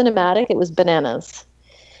so cinematic, it was bananas.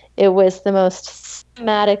 It was the most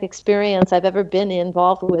cinematic experience I've ever been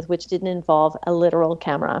involved with, which didn't involve a literal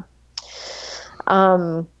camera.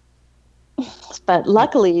 But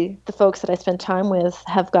luckily, the folks that I spent time with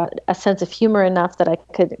have got a sense of humor enough that I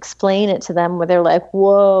could explain it to them, where they're like,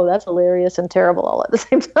 whoa, that's hilarious and terrible all at the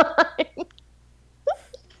same time.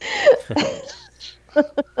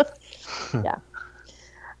 Yeah.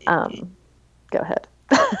 Go ahead.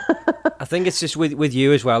 I think it's just with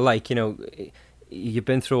you as well, like, you know, you've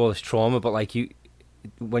been through all this trauma, but like,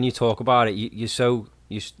 when you talk about it, you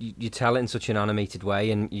tell it in such an animated way,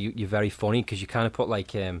 and you're very funny, because you kind of put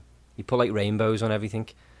like rainbows on everything.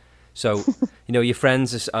 So you know, your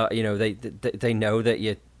friends you know, they know that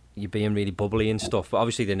you're being really bubbly and stuff, but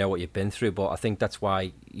obviously they know what you've been through. But I think that's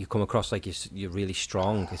why you come across like you're really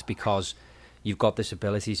strong. It's because you've got this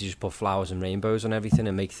ability to just put flowers and rainbows on everything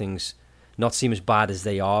and make things not seem as bad as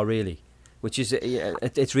they are, really, which is,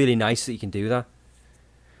 it's really nice that you can do that.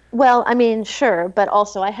 Well, I mean, sure, but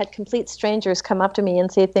also I had complete strangers come up to me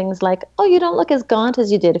and say things like, oh, you don't look as gaunt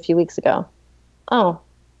as you did a few weeks ago. Oh.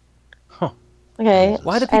 Huh. Okay.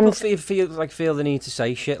 Why do people feel the need to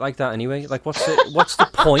say shit like that anyway? Like, what's the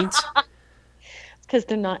point? Because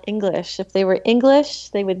they're not English. If they were English,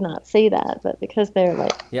 they would not say that, but because they're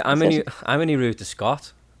like... Yeah, I'm only rude to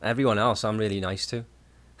Scott. Everyone else I'm really nice to.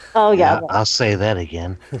 Oh, yeah. Well. I'll say that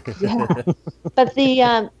again. Yeah. But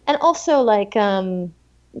and also, like,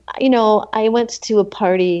 you know, I went to a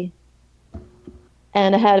party,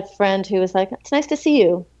 and I had a friend who was like, it's nice to see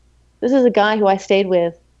you. This is a guy who I stayed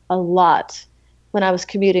with a lot when I was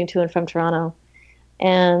commuting to and from Toronto.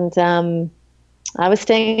 And I was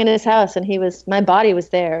staying in his house, and my body was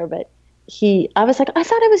there, but I was like, I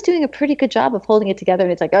thought I was doing a pretty good job of holding it together.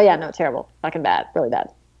 And he's like, oh yeah, no, terrible, fucking bad, really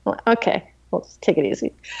bad. I'm like, okay, well, just take it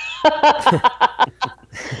easy.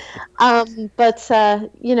 But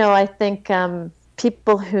you know, I think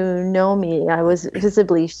people who know me, I was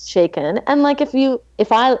visibly shaken. And like, if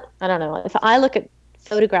I don't know, if I look at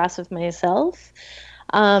photographs of myself,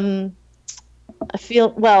 I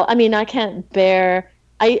feel, well, I mean, I can't bear,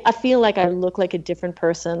 I feel like I look like a different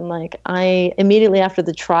person. Like I, immediately after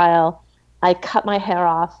the trial, I cut my hair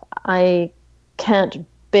off. I can't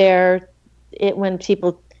bear it when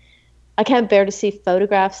people, I can't bear to see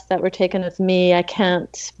photographs that were taken of me. I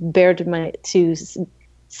can't bear to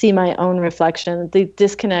see my own reflection. The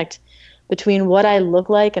disconnect between what I look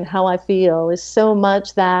like and how I feel is so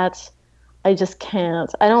much that I just can't.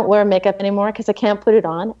 I don't wear makeup anymore because I can't put it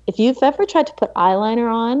on. If you've ever tried to put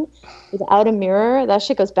eyeliner on without a mirror, that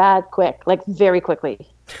shit goes bad quick, like very quickly.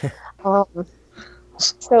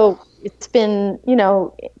 So it's been, you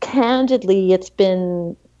know, candidly, it's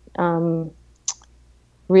been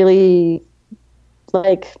really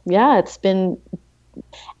like, yeah, it's been,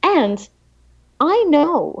 and I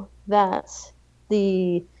know that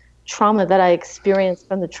the trauma that I experienced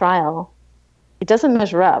from the trial, it doesn't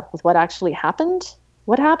measure up with what actually happened.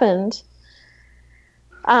 What happened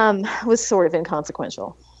was sort of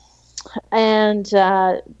inconsequential. And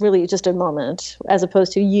really just a moment, as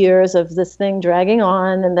opposed to years of this thing dragging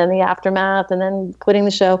on and then the aftermath and then quitting the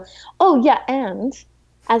show. Oh, yeah, and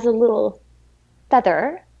as a little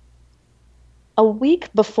feather, a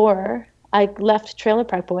week before I left Trailer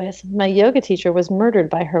Park Boys, my yoga teacher was murdered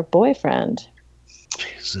by her boyfriend.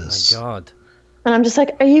 Jesus. My God. And I'm just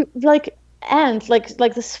like, are you like, and like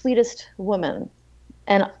the sweetest woman,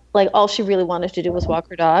 and like all she really wanted to do was walk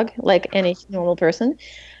her dog like any normal person.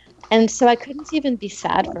 And so I couldn't even be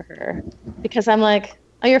sad for her because I'm like,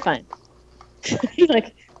 oh, you're fine.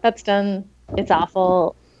 Like that's done. It's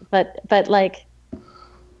awful. But like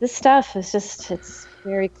this stuff is just, it's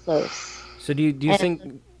very close. So do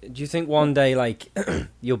you think one day like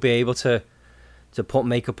you'll be able to put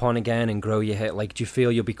makeup on again and grow your hair? Like, do you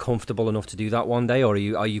feel you'll be comfortable enough to do that one day, or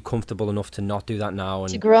are you comfortable enough to not do that now?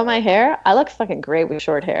 And to grow my hair, I look fucking great with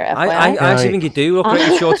short hair. I actually think you do look great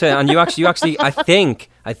with short hair, and you actually I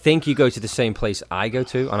think you go to the same place I go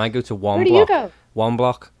to, and I go to One Where Block. do you go? One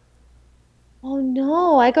Block. Oh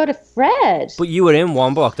no, I go to Fred. But you were in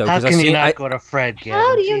One Block though. How can you not go to Fred, Gavin?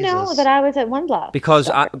 How do you know Jesus. that I was at One Block?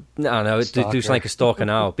 Because I don't know, do like a stalker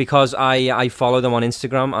now. Because I follow them on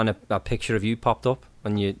Instagram, and a picture of you popped up,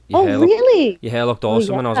 and your hair really? Your hair looked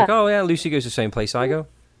awesome, yeah. and I was like, oh yeah, Lucy goes to the same place I go.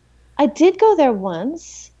 I did go there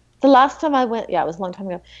once. The last time I went, yeah, it was a long time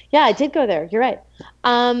ago. Yeah, I did go there. You're right.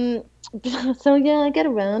 So yeah, I get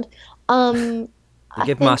around. You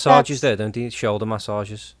give massages there, don't you? Shoulder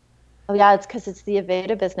massages. Oh yeah, it's because it's the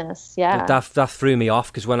Aveda business. Yeah. That threw me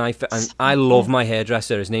off because when I love my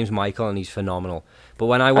hairdresser. His name's Michael, and he's phenomenal. But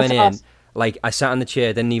when I went in, like I sat in the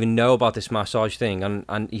chair, didn't even know about this massage thing,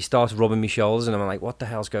 and he started rubbing my shoulders, and I'm like, what the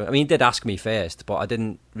hell's going on? I mean, he did ask me first, but I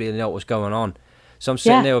didn't really know what was going on. So I'm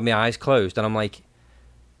sitting there with my eyes closed, and I'm like,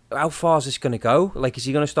 how far is this going to go? Like, is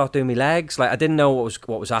he going to start doing my legs? Like, I didn't know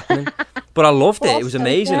what was happening, but I loved it. It was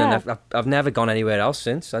amazing, and I've never gone anywhere else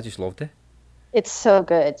since. I just loved it. It's so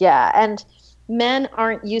good, yeah. And men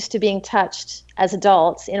aren't used to being touched as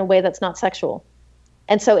adults in a way that's not sexual.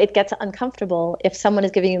 And so it gets uncomfortable if someone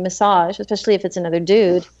is giving you a massage, especially if it's another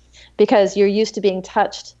dude, because you're used to being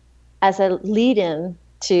touched as a lead-in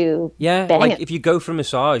to banging. Like if you go for a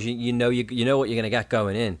massage, you know what you're going to get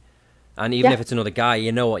going in. And even if it's another guy,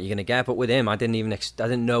 you know what you're going to get. But with him, I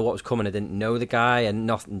didn't know what was coming. I didn't know the guy and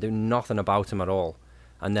knew nothing about him at all.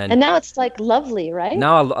 And now it's like lovely, right?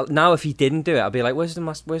 Now if he didn't do it, I'd be like, where's the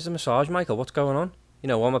massage, Michael? What's going on? You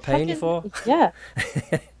know, what am I paying you for? Yeah.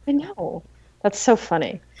 I know. That's so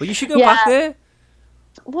funny. But you should go back there.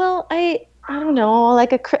 Well, I don't know.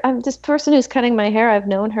 Like I'm this person who's cutting my hair. I've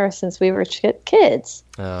known her since we were kids.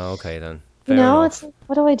 Oh, okay then. Fair enough. It's like,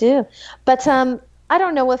 what do I do? But I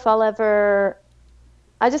don't know if I'll ever.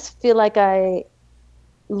 I just feel like I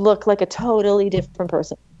look like a totally different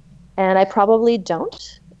person. And I probably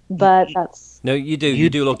don't, but that's... No, you do. You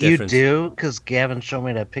do look different. You do, because Gavin showed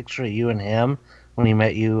me that picture of you and him when he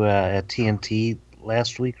met you at TNT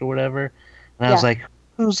last week or whatever. And I was like,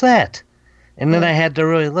 who's that? And then I had to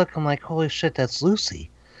really look. I'm like, holy shit, that's Lucy.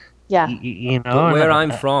 Yeah. You know? But where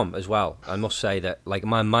I'm from as well, I must say that, like,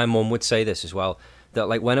 my mum would say this as well, that,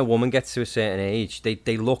 like, when a woman gets to a certain age,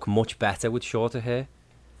 they look much better with shorter hair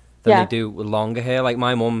than they do with longer hair. Like,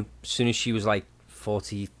 my mum, as soon as she was, like,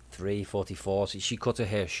 43, 44, so she cut her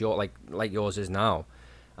hair short like yours is now,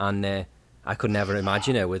 and I could never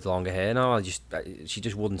imagine her with longer hair now. She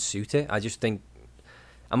just wouldn't suit it. I just think,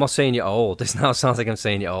 I'm not saying you're old. This now sounds like I'm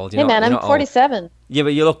saying you're old. Hey man, I'm 47. Old. Yeah,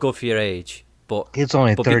 but you look good for your age. But it's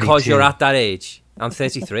only 32. Because you're at that age, I'm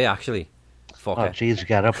 33 actually. Fuck it. Oh jeez, you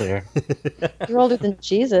got up there. You're older than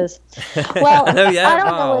Jesus. Well, I don't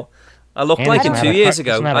know. I looked like him 2 years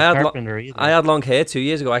ago. I had long hair 2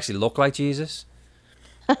 years ago. I actually look like Jesus.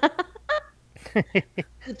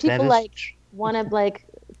 Did people want to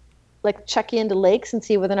like check you into lakes and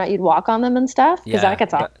see whether or not you'd walk on them and stuff? Because that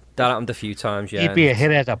gets off. That happened a few times. Yeah, He'd be a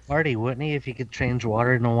hit at a party, wouldn't he? If he could change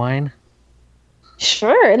water into wine.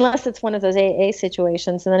 Sure, unless it's one of those AA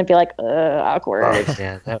situations, and then it'd be like, awkward. Oh,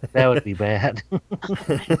 yeah, that would be bad.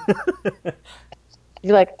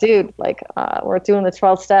 You're like, dude, we're doing the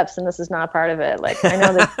 12 steps, and this is not part of it. Like, I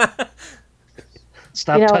know that.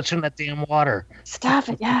 Stop touching that damn water. Stop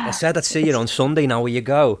it, yeah. I said I'd see you on Sunday. Now where you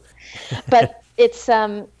go? But it's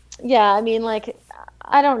yeah. I mean, like,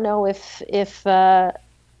 I don't know if I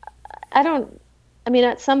don't. I mean,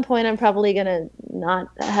 at some point, I'm probably gonna not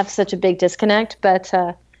have such a big disconnect. But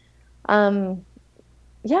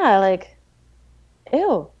yeah, like,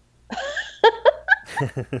 ew.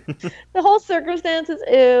 The whole circumstances,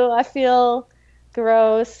 ew. I feel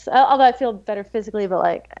gross. Although I feel better physically, but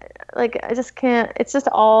like I just can't. It's just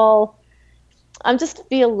all. I just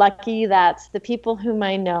feel lucky that the people whom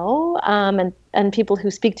I know, and people who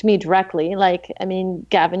speak to me directly, like, I mean,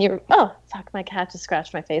 Gavin, fuck, my cat just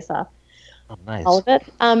scratched my face off. Oh, nice. All of it.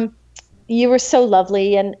 You were so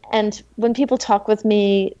lovely, and when people talk with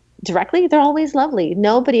me directly, they're always lovely.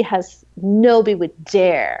 Nobody would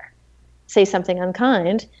dare say something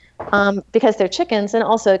unkind, because they're chickens, and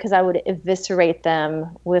also because I would eviscerate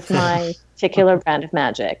them with my particular brand of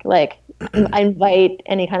magic. Like, I invite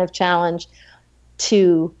any kind of challenge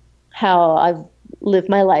to how I've lived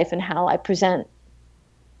my life and how I present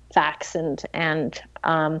facts and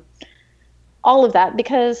all of that,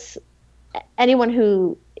 because anyone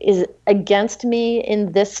who is against me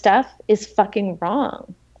in this stuff is fucking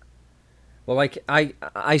wrong. Well, like,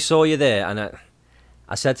 I saw you there, and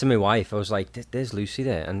I said to my wife, I was like, there's Lucy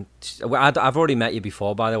there. And I've already met you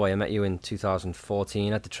before, by the way. I met you in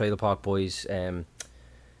 2014 at the Trailer Park Boys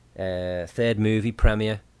third movie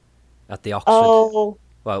premiere at the Oxford. Oh.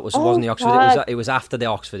 Well, it wasn't the Oxford. It was after the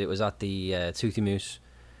Oxford. It was at the Toothy Moose.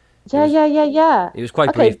 Yeah. It was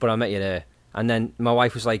quite brief, but I met you there. And then my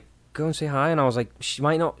wife was like, go and say hi. And I was like, she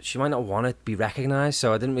might not want to be recognised,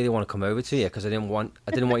 so I didn't really want to come over to you because I didn't want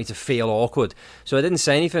you to feel awkward. So I didn't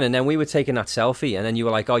say anything. And then we were taking that selfie, and then you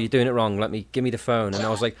were like, oh, you're doing it wrong. Give me the phone. And I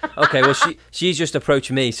was like, okay, well, she's just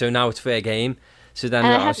approaching me, so now it's fair game. So then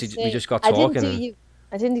obviously we just got talking.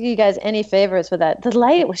 I didn't do you guys any favors with that. The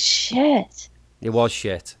light was shit. It was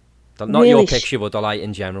shit. Not really your picture, but the light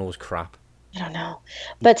in general was crap. I don't know,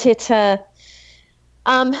 but it the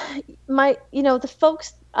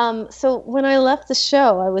folks. So when I left the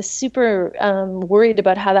show, I was super worried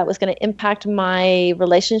about how that was going to impact my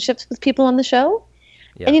relationships with people on the show.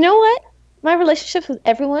 Yeah. And you know what? My relationships with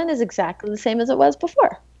everyone is exactly the same as it was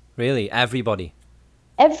before. Really? Everybody?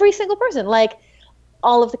 Every single person. Like,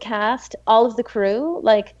 all of the cast, all of the crew.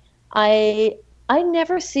 Like, I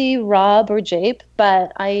never see Rob or Jape,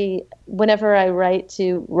 but whenever I write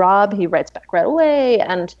to Rob, he writes back right away.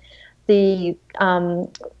 And the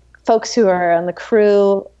folks who are on the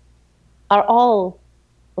crew are all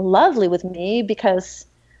lovely with me because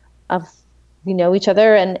we know each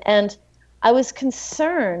other. And I was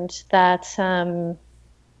concerned that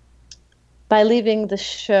by leaving the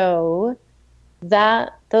show,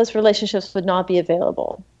 that those relationships would not be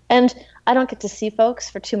available. And I don't get to see folks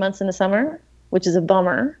for 2 months in the summer, which is a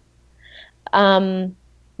bummer.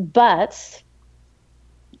 But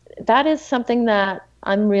that is something that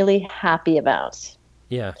I'm really happy about.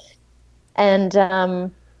 Yeah. And,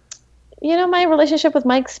 my relationship with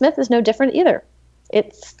Mike Smith is no different either.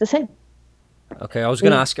 It's the same. Okay, I was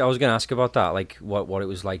gonna ask about that, like what it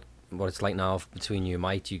was like, what it's like now between you and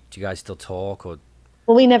Mike. Do you guys still talk, or?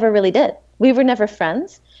 Well, we never really did. We were never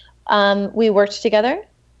friends. We worked together.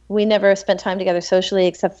 We never spent time together socially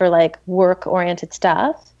except for like work-oriented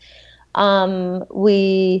stuff.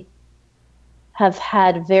 We have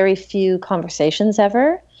had very few conversations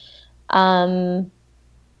ever. The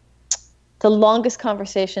longest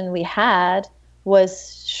conversation we had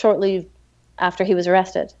was shortly after he was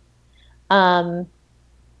arrested. I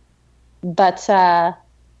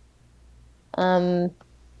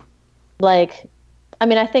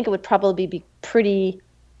think it would probably be pretty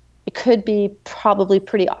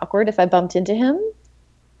awkward if I bumped into him.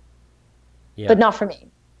 Yeah. But not for me.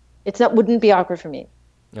 Wouldn't be awkward for me.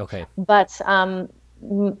 Okay. But my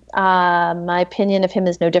opinion of him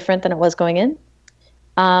is no different than it was going in,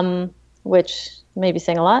 which may be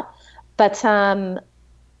saying a lot. But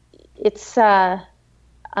it's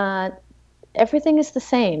everything is the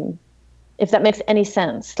same, if that makes any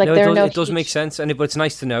sense. Like, no, it does make sense, but it's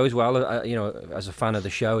nice to know as well. As a fan of the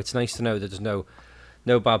show, it's nice to know that there's no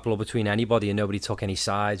bad blood between anybody, and nobody took any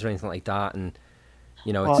sides or anything like that. And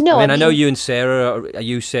You know, Well, it's, No, I mean, I I know mean- you and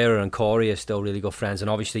Sarah and Corey are still really good friends, and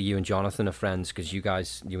obviously you and Jonathan are friends because you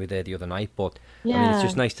were there the other night. But I mean, it's Yeah.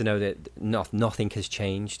 just nice to know that nothing has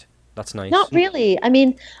changed. That's nice. Not really. I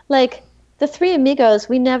mean, like the three amigos,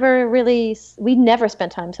 we never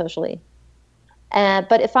spent time socially.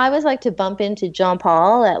 But if I was like to bump into John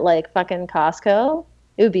Paul at like fucking Costco,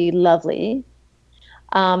 it would be lovely.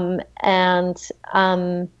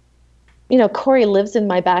 You know, Corey lives in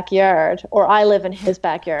my backyard, or I live in his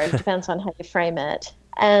backyard. It depends on how you frame it.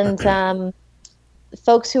 And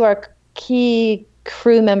folks who are key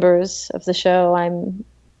crew members of the show, I'm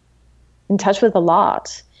in touch with a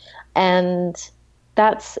lot. And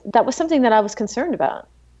that was something that I was concerned about,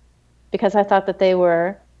 because I thought that they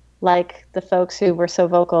were like the folks who were so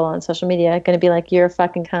vocal on social media going to be like, you're a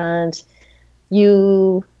fucking cunt.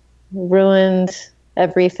 You ruined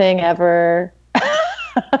everything ever.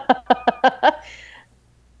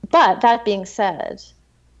 But that being said,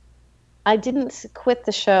 I didn't quit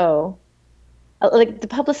the show. Like the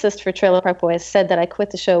publicist for Trailer Park Boys said that I quit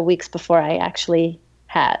the show weeks before I actually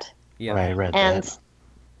had. Yeah. Right, I read And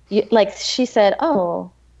that. like she said,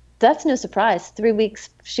 oh, that's no surprise. 3 weeks.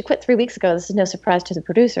 She quit 3 weeks ago. This is no surprise to the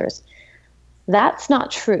producers. That's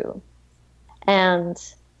not true. And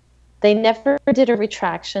they never did a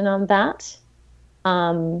retraction on that.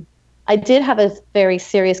 I did have a very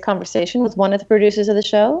serious conversation with one of the producers of the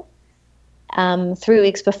show 3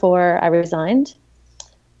 weeks before I resigned.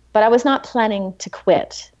 But I was not planning to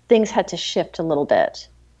quit. Things had to shift a little bit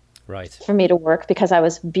Right. for me to work because I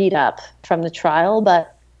was beat up from the trial,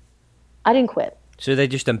 but I didn't quit. So they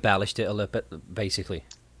just embellished it a little bit, basically.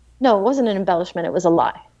 No, it wasn't an embellishment. It was a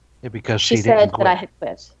lie. Yeah, because She she said didn't that quit. I had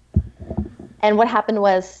quit. And what happened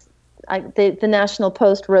was the National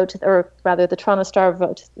Post wrote, or rather the Toronto Star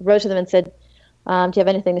wrote to them and said, do you have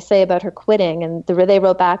anything to say about her quitting? And they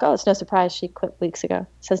wrote back, oh, it's no surprise she quit weeks ago.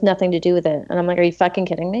 It has nothing to do with it. And I'm like, are you fucking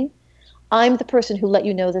kidding me? I'm the person who let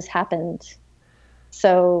you know this happened.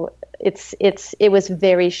 So it was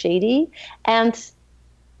very shady. And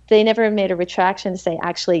they never made a retraction to say,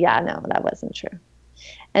 actually, yeah, no, that wasn't true.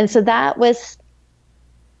 And so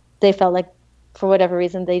they felt like for whatever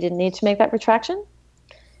reason, they didn't need to make that retraction.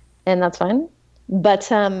 And that's fine.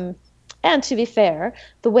 But, and to be fair,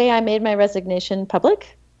 the way I made my resignation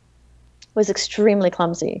public was extremely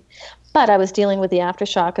clumsy. But I was dealing with the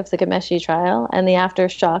aftershock of the Ghomeshi trial and the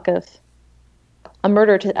aftershock of a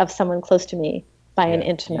murder of someone close to me by an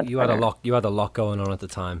intimate You had a partner. lot. You had a lot going on at the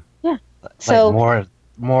time. Yeah. Like So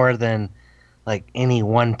more than like any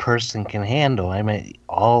one person can handle. I mean,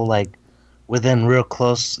 all like within real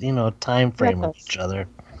close, time frame of close. each other.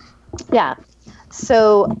 yeah.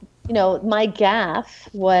 So, my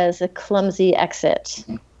gaffe was a clumsy exit.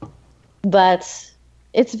 But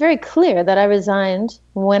it's very clear that I resigned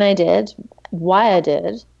when I did, why I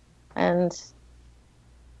did, and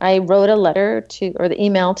I wrote a letter or the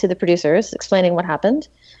email to the producers explaining what happened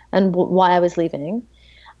and why I was leaving,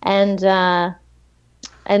 and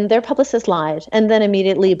their publicist lied and then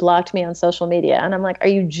immediately blocked me on social media, and I'm like, are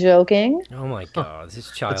you joking? Oh my god, this is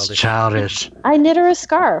It's childish. childish. I knit her a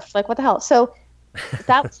scarf, like what the hell? So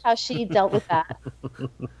that was how she dealt with that. It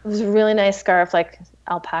was a really nice scarf, like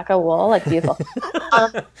alpaca wool, like beautiful.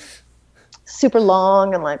 Super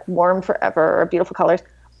long and like warm forever, beautiful colors.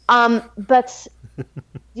 But,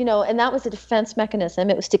 and that was a defense mechanism.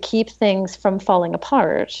 It was to keep things from falling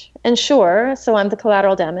apart. And sure, so I'm the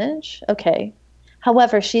collateral damage. Okay.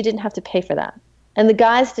 However, she didn't have to pay for that. And the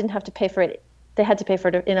guys didn't have to pay for it. They had to pay for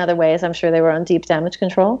it in other ways. I'm sure they were on deep damage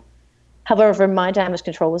control. However, my damage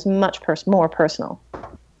control was much more personal.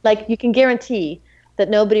 Like, you can guarantee that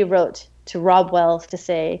nobody wrote to Rob Wells to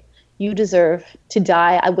say, you deserve to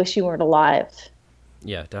die. I wish you weren't alive.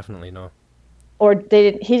 Yeah, definitely no. Or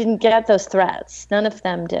he didn't get those threats. None of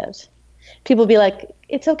them did. People be like,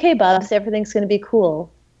 it's okay, Bubs. Everything's going to be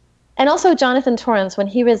cool. And also Jonathan Torrance, when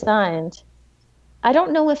he resigned, I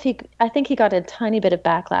don't know if I think he got a tiny bit of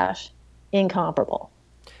backlash. Incomparable.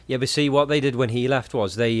 Yeah, but see, what they did when he left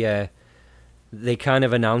was they kind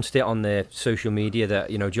of announced it on their social media that,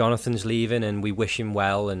 Jonathan's leaving and we wish him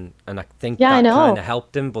well, and I think I that know. kind of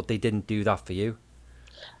helped him, but they didn't do that for you.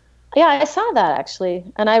 Yeah, I saw that actually.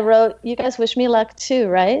 And I wrote, you guys wish me luck too,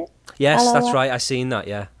 right? Yes, LOL. that's right. I seen that.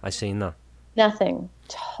 Yeah, I seen that. Nothing.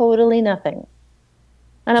 Totally nothing.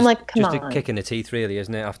 And I'm like, come Just on. a kick in the teeth, really,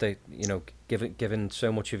 isn't it? After giving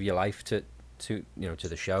so much of your life to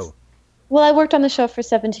the show. Well, I worked on the show for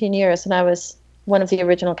 17 years, and I was one of the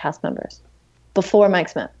original cast members before Mike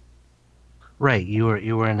Smith. Right, you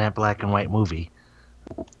were in that black and white movie.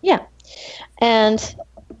 Yeah. And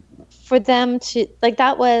for them to, like,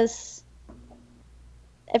 that was,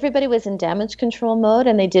 everybody was in damage control mode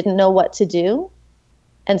and they didn't know what to do.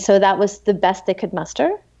 And so that was the best they could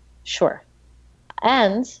muster. Sure.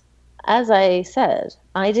 And as I said,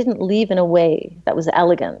 I didn't leave in a way that was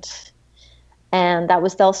elegant. And that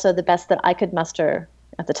was also the best that I could muster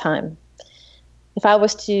at the time. If I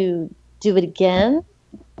was to do it again,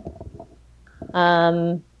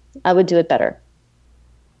 I would do it better.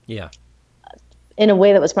 Yeah. In a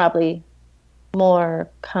way that was probably more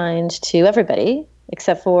kind to everybody,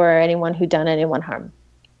 except for anyone who'd done anyone harm.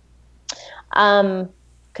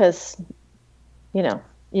 Because, you know,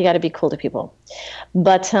 you got to be cool to people.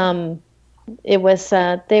 But it was,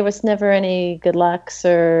 there was never any good lucks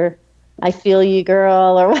or I feel you,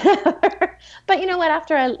 girl, or whatever. But you know what?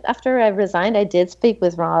 After I resigned, I did speak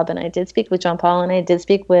with Rob, and I did speak with John Paul, and I did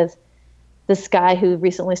speak with this guy who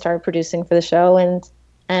recently started producing for the show, and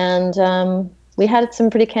we had some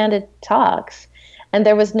pretty candid talks. And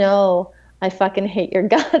there was no, I fucking hate your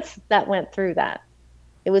guts that went through that.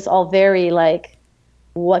 It was all very like,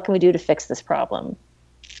 what can we do to fix this problem?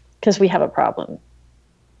 Because we have a problem,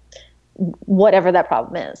 whatever that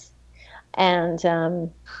problem is.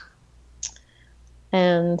 And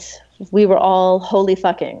we were all holy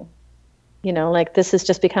fucking, you know, like this has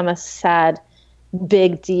just become a sad,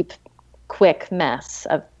 big, deep, quick mess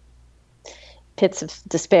of pits of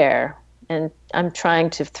despair. And I'm trying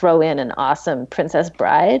to throw in an awesome Princess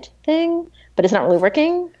Bride thing, but it's not really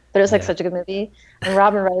working. But it was like such a good movie. And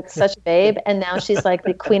Robin Wright's such a babe. And now she's like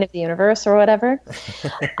the queen of the universe or whatever.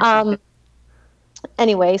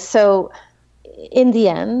 Anyway, so in the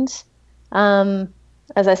end,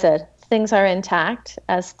 as I said, things are intact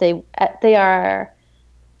as they are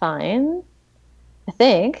fine. I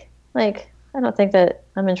think. Like, I don't think that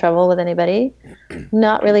I'm in trouble with anybody.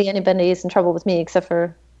 Not really anybody's in trouble with me except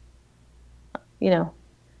for, you know,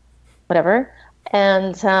 whatever.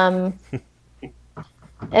 And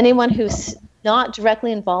anyone who's not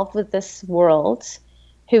directly involved with this world,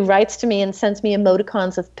 who writes to me and sends me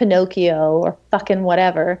emoticons of Pinocchio or fucking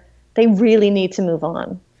whatever, they really need to move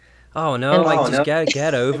on. Oh no! And just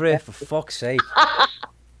get over it, for fuck's sake.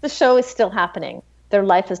 The show is still happening. Their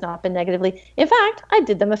life has not been negatively. In fact, I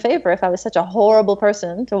did them a favor if I was such a horrible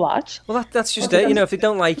person to watch. Well, that's just it. You know, if they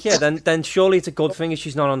don't like you, then surely it's a good thing if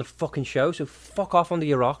she's not on the fucking show. So fuck off under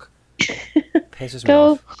your rock. Pisses me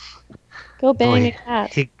off. Go bang a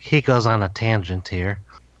cat. He goes on a tangent here.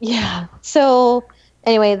 Yeah. So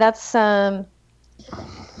anyway, that's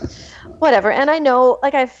whatever. And I know,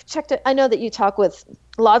 like I've checked it. I know that you talk with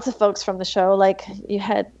lots of folks from the show. Like you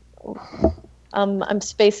had, I'm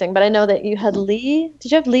spacing, but I know that you had Lee.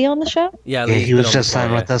 Did you have Lee on the show? Yeah, he was just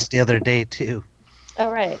on with us the other day too. Oh,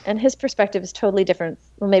 right. And his perspective is totally different.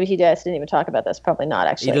 Well, maybe he does. Didn't even talk about this. Probably not,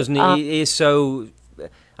 actually. He doesn't. He is so,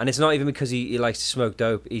 and it's not even because he likes to smoke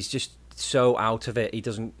dope. He's just so out of it. He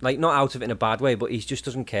doesn't, like, not out of it in a bad way, but he just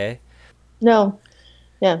doesn't care. No.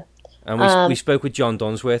 Yeah. And we spoke with John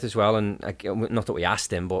Dunsworth as well, and not that we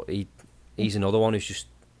asked him, but he's another one who's just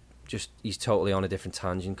he's totally on a different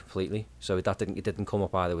tangent completely. So it didn't come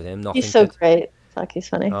up either with him. Nothing. He's so great. Fuck, he's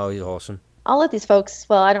funny. Oh, he's awesome. All of these folks.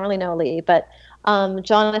 Well, I don't really know Lee, but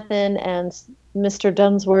Jonathan and Mr.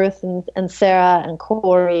 Dunsworth and Sarah and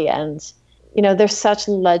Corey, and you know, they're such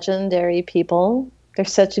legendary people. They're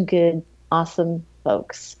such good, awesome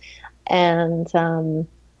folks, and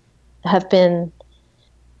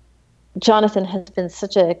Jonathan has been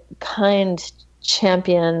such a kind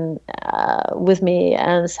champion with me,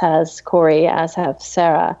 as has Corey, as have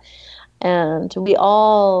Sarah, and we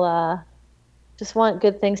all just want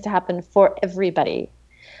good things to happen for everybody,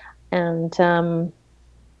 and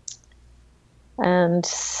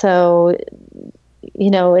so, you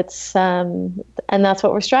know, it's and that's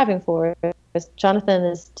what we're striving for. Jonathan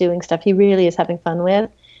is doing stuff he really is having fun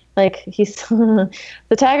with. Like he's the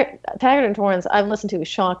Taggart and Torrance. I've listened to a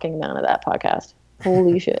shocking amount of that podcast.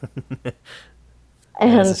 Holy shit!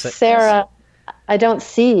 And Sarah, I don't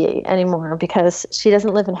see anymore because she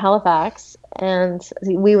doesn't live in Halifax, and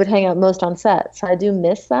we would hang out most on set. So I do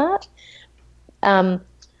miss that.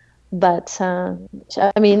 But I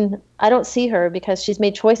mean, I don't see her because she's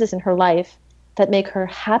made choices in her life that make her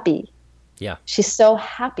happy. Yeah, she's so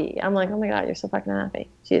happy. I'm like, oh my God, you're so fucking happy,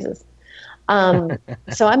 Jesus.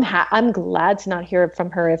 So I'm glad to not hear from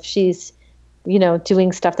her if she's, you know,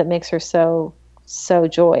 doing stuff that makes her so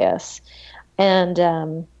joyous.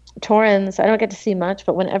 And Torrance, I don't get to see much,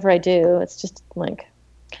 but whenever I do, it's just like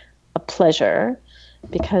a pleasure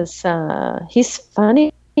because he's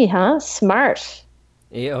funny, huh? Smart.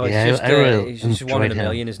 Yeah, he's just 1 in a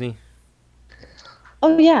million, isn't he?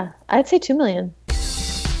 Oh yeah, I'd say 2 million.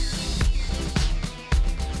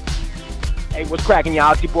 Hey, what's cracking,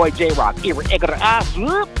 y'all? It's your boy J-Rock.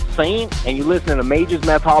 Same, and you listening to Major's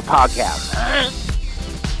Meth Hall Podcast.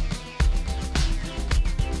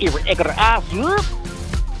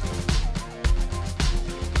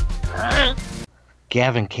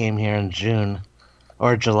 Gavin came here in June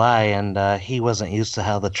or July, and he wasn't used to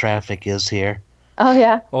how the traffic is here. Oh,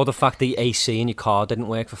 yeah. Or the fact the AC in your car didn't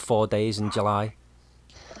work for 4 days in July.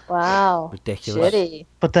 Wow. Ridiculous. Shitty.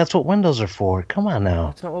 But that's what windows are for. Come on now.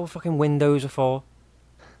 That's not what fucking windows are for.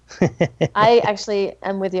 I actually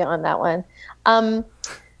am with you on that one. How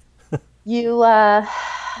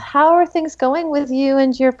are things going with you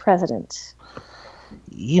and your president?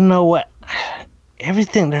 You know what?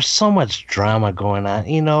 Everything, there's so much drama going on,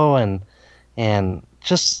 and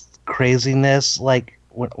just craziness. Like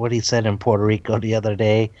what he said in Puerto Rico the other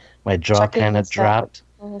day, my jaw kind of dropped.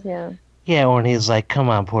 Oh, yeah. Yeah, when he's like, "Come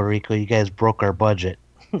on, Puerto Rico, you guys broke our budget,"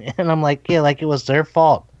 and I'm like, "Yeah, like it was their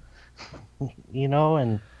fault,"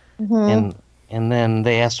 and then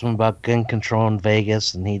they asked him about gun control in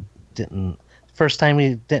Vegas, and he didn't. First time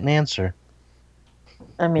he didn't answer.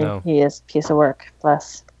 I mean, No. he is a piece of work.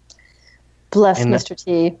 Bless And Mr.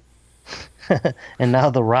 T. And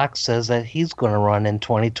now The Rock says that he's going to run in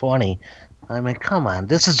 2020. I mean, come on,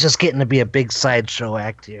 this is just getting to be a big sideshow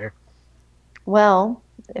act here. Well,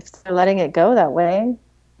 if they're letting it go that way,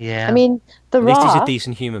 Yeah. I mean, The At least he's a Rock.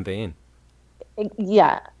 decent human being.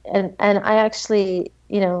 Yeah, and I actually,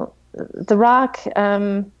 The Rock,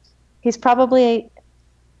 he's probably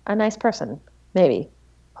a nice person, maybe,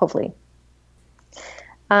 hopefully.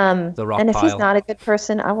 The Rock and if he's pile. not a good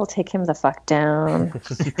person, I will take him the fuck down.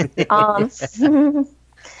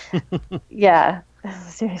 Yeah,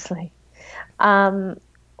 seriously.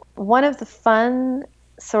 One of the fun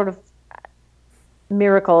sort of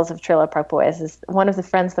miracles of Trailer Park Boys is one of the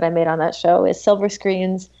friends that I made on that show is Silver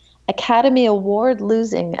Screen's Academy Award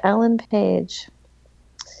losing Ellen Page.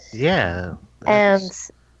 Yeah. And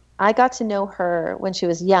I got to know her when she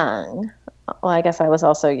was young. Well, I guess I was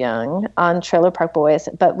also young on Trailer Park Boys,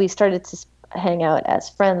 but we started to hang out as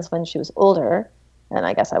friends when she was older, and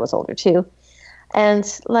I guess I was older too. And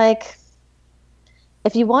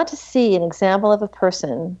if you want to see an example of a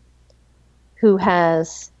person who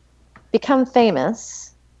has become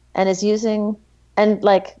famous and is using, and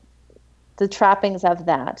the trappings of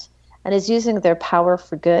that, and is using their power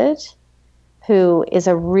for good, who is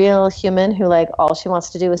a real human who all she wants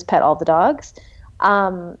to do is pet all the dogs,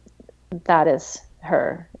 that is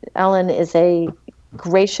her. Ellen is a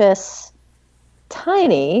gracious,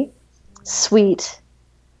 tiny, sweet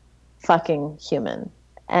fucking human.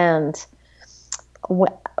 And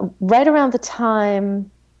right around the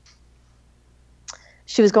time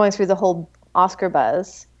she was going through the whole Oscar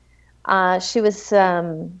buzz, she was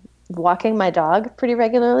walking my dog pretty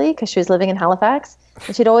regularly because she was living in Halifax.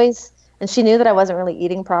 And she knew that I wasn't really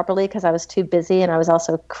eating properly because I was too busy and I was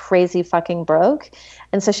also crazy fucking broke.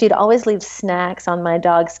 And so she'd always leave snacks on my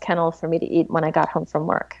dog's kennel for me to eat when I got home from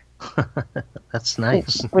work. That's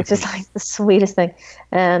nice. Which is the sweetest thing.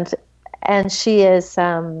 And she is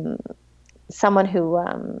someone who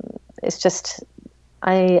is just,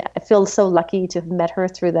 I feel so lucky to have met her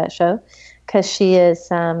through that show because she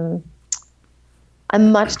is, I'm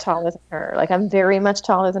much taller than her. I'm very much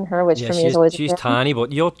taller than her, which for me is always. She's tiny,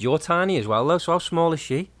 but you're tiny as well, though. So how small is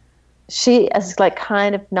she? She is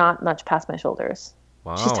kind of not much past my shoulders.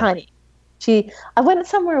 Wow. She's tiny. I went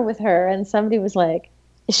somewhere with her, and somebody was like,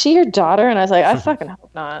 "Is she your daughter?" And I was like, "I fucking hope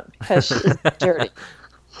not, because she's dirty."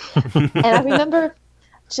 And I remember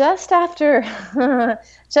just after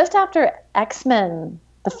X-Men,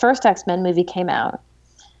 the first X-Men movie came out,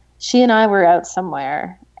 she and I were out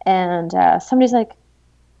somewhere, and somebody's like,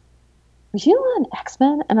 "Were you on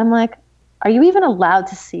X-Men?" And I'm like, "Are you even allowed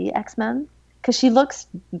to see X-Men?" Because she looks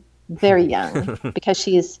very young because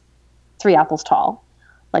she's 3 apples tall,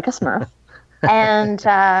 like a Smurf. And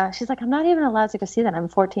she's like, "I'm not even allowed to go see that. I'm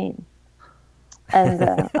 14."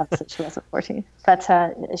 And obviously she wasn't 14. But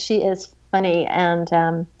she is funny, and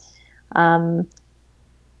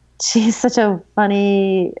she's such a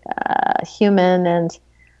funny human, and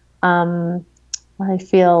I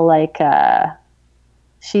feel like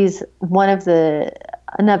she's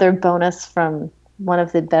another bonus from one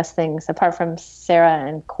of the best things, apart from Sarah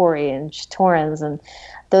and Corey and Torrens and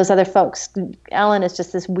those other folks. Ellen is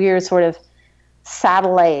just this weird sort of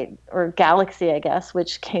satellite or galaxy, I guess,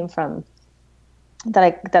 which came from that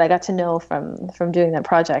I got to know from doing that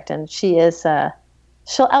project. And she is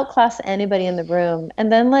she'll outclass anybody in the room,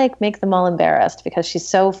 and then make them all embarrassed because she's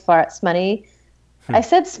so far smutty. I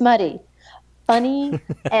said smutty. Funny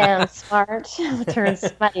and smart turns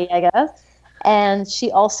smutty, I guess. And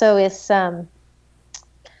she also is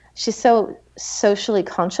she's so socially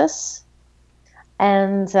conscious,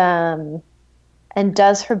 and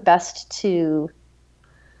does her best to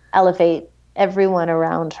elevate everyone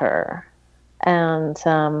around her. And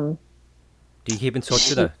do you keep in touch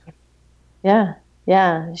with her? Yeah.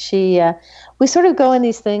 We sort of go in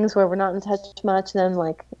these things where we're not in touch much, and then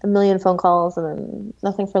like a million phone calls, and then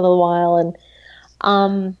nothing for a little while. And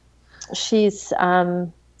she's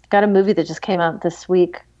got a movie that just came out this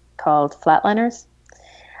week called Flatliners,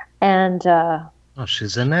 and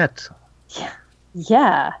she's in it.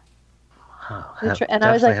 Yeah. Oh, and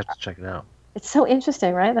I was like, have to check it out. It's so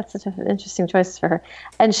interesting, right? That's such an interesting choice for her.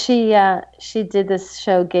 And she did this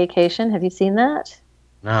show Gaycation. Have you seen that?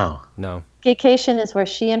 No. Gaycation is where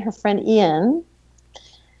she and her friend Ian.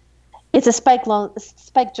 It's a Spike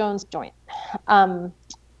Jonze joint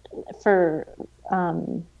for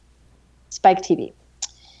Spike TV,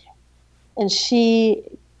 and she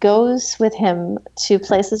goes with him to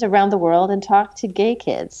places around the world and talk to gay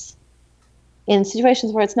kids in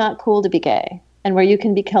situations where it's not cool to be gay, and where you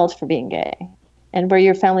can be killed for being gay, and where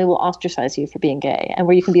your family will ostracize you for being gay, and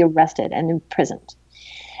where you can be arrested and imprisoned.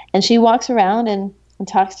 And she walks around and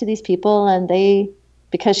talks to these people, and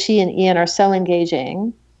because she and Ian are so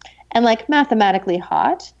engaging and like mathematically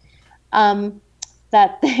hot,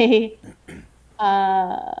 that they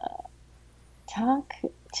talk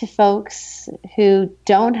to folks who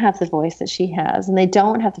don't have the voice that she has, and they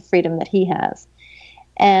don't have the freedom that he has.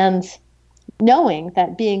 And knowing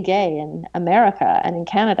that being gay in America and in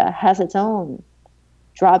Canada has its own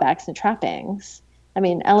drawbacks and trappings. I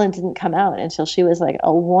mean, Ellen didn't come out until she was like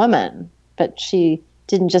a woman, but she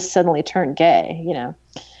didn't just suddenly turn gay, you know.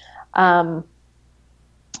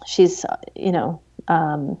 She's,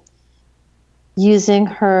 using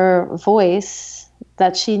her voice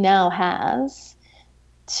that she now has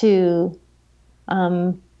to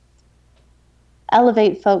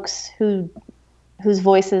elevate folks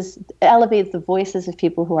elevate the voices of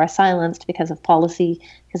people who are silenced because of policy,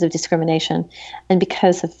 because of discrimination, and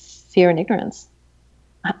because of fear and ignorance,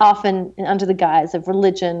 often under the guise of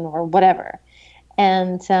religion or whatever.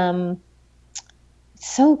 And it's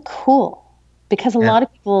so cool because a lot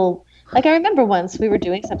of people, like I remember once we were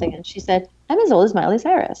doing something and she said, I'm as old as Miley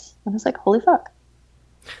Cyrus. And I was like, holy fuck.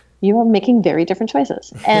 You are making very different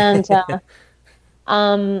choices. And,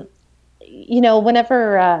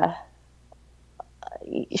 whenever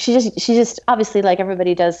she just obviously, like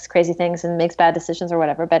everybody does crazy things and makes bad decisions or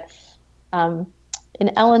whatever. But in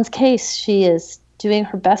Ellen's case, she is doing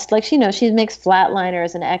her best. Like, she makes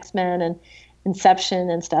Flatliners and X-Men and Inception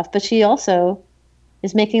and stuff. But she also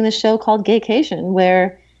is making this show called Gaycation,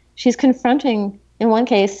 where she's confronting, in one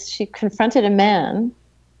case, she confronted a man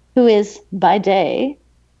who is by day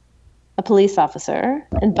a police officer,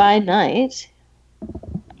 and by night,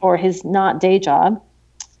 or his not day job,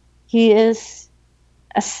 he is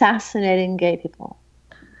assassinating gay people.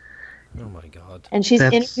 Oh my God. And she's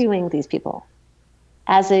interviewing these people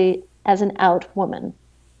as an out woman.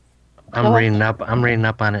 I'm reading up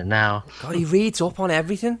on it now. God, he reads up on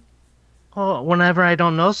everything. Oh, whenever I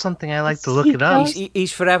don't know something, I like to look it up.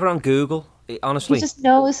 He's forever on Google. Honestly, he just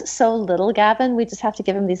knows so little, Gavin. We just have to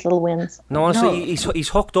give him these little wins. No, honestly, he's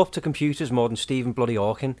hooked up to computers more than Stephen bloody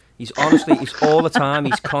Hawking. He's all the time.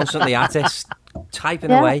 He's constantly at it,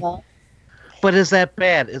 typing away. Well, but is that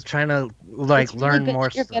bad? It's trying to learn more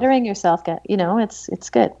You're stuff. bettering yourself. It's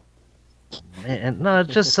good. And no, it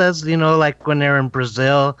just says like when they're in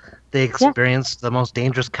Brazil, they experienced the most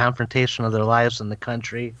dangerous confrontation of their lives in the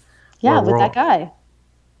country. Yeah, with that guy.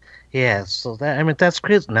 Yeah, so that's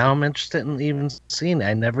crazy. Now I'm interested in even seeing it.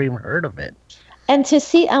 I never even heard of it. And to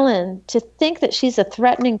see Ellen, to think that she's a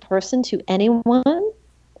threatening person to anyone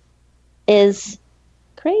is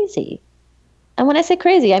crazy. And when I say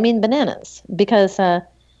crazy, I mean bananas, because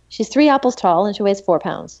she's 3 apples tall and she weighs 4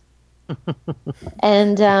 pounds.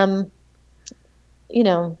 And,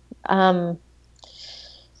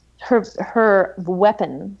 her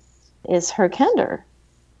weapon is her candor.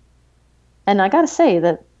 And I got to say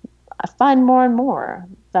that I find more and more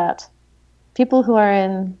that people who are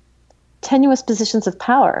in tenuous positions of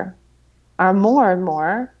power are more and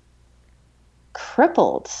more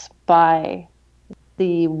crippled by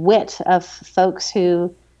the wit of folks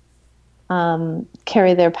who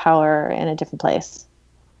carry their power in a different place.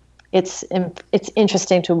 It's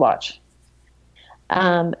interesting to watch.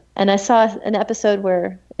 And I saw an episode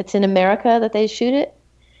where it's in America that they shoot it,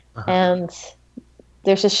 and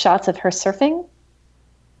there's just shots of her surfing.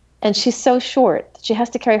 And she's so short that she has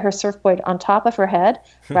to carry her surfboard on top of her head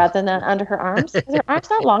rather than under her arms. Her arm's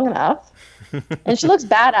not long enough. And she looks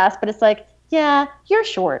badass, but it's like, yeah, you're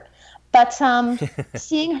short. But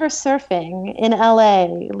seeing her surfing in LA,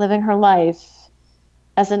 living her life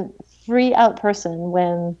as a free out person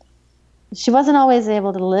when she wasn't always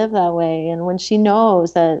able to live that way, and when she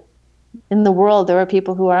knows that in the world there are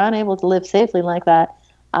people who are unable to live safely like that.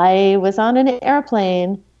 I was on an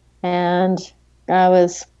airplane and I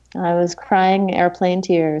was crying airplane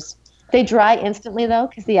tears. They dry instantly though,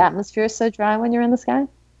 because the atmosphere is so dry when you're in the sky.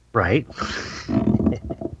 Right.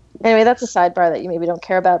 Anyway, that's a sidebar that you maybe don't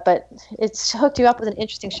care about, but it's hooked you up with an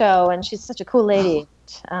interesting show, and she's such a cool lady.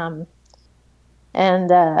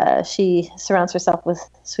 And she surrounds herself with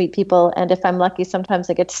sweet people, and if I'm lucky,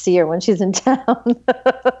 sometimes I get to see her when she's in town.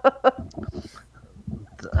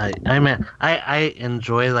 I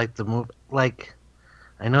enjoy like the movie, like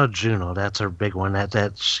I know Juno, that's her big one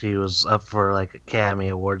that she was up for like Academy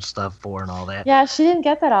Award stuff for and all that. Yeah, she didn't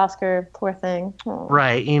get that Oscar, poor thing. Oh.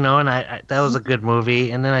 Right, and I that was a good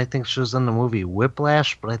movie, and then I think she was in the movie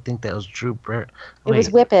Whiplash, but I think that was Drew Barrymore. It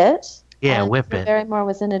was Whip It. Yeah, and Whip Drew It. Barrymore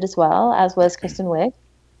was in it as well, as was Kristen Wiig.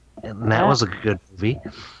 And that was a good movie.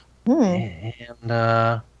 And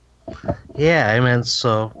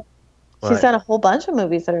so she's done a whole bunch of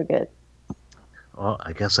movies that are good. Well,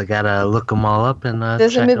 I guess I gotta look them all up and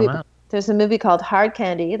There's check them out. There's a movie called Hard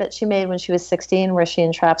Candy that she made when she was 16, where she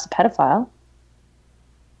entraps a pedophile.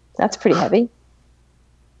 That's pretty heavy.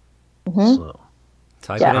 So,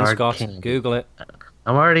 Type it in, Hard Scott. Candy. Google it.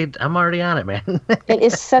 I'm already on it, man. It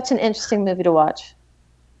is such an interesting movie to watch.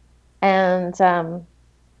 And yeah,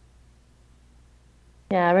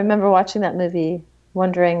 I remember watching that movie,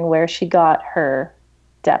 wondering where she got her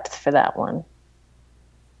depth for that one.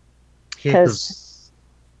 Because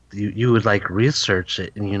you would like research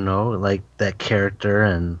it, and like that character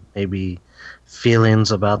and maybe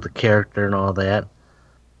feelings about the character and all that.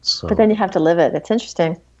 So, but then you have to live it. It's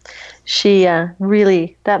interesting. She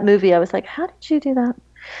really, that movie, I was like, how did you do that?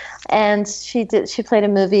 And she played a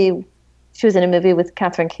movie. She was in a movie with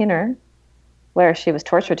Catherine Keener, where she was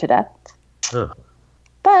tortured to death. Ugh.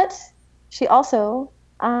 But she also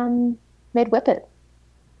made Whip It.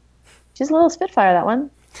 She's a little spitfire, that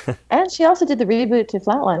one. And she also did the reboot to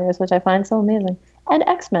Flatliners, which I find so amazing. And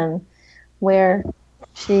X-Men, where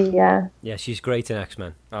she... yeah, she's great in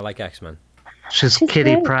X-Men. I like X-Men. She's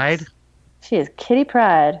Kitty great. Pride. She is Kitty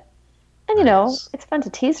Pryde. And, it's fun to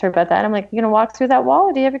tease her about that. I'm like, you going to walk through that wall,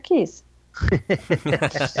 or do you have your keys?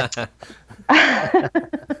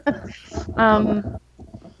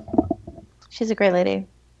 She's a great lady.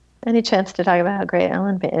 Any chance to talk about how great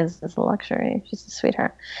Ellen is a luxury. She's a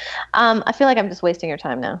sweetheart. I feel like I'm just wasting your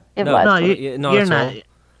time now. You're not.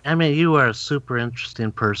 I mean, you are a super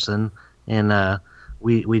interesting person, and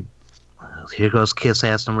we here goes kiss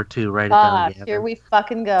ass number 2. Write it down together. Here we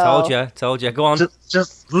fucking go. Told you. Go on.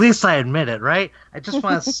 Just at least I admit it, right? I just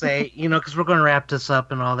want to say, because we're going to wrap this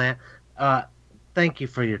up and all that. Thank you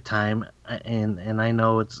for your time, and I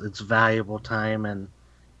know it's valuable time,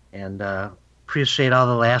 and appreciate all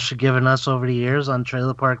the laughs you've given us over the years on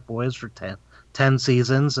Trailer Park Boys for 10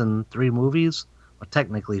 seasons and 3 movies. Well,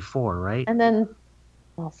 technically 4, right? And then,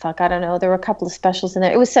 I don't know. There were a couple of specials in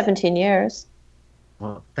there. It was 17 years.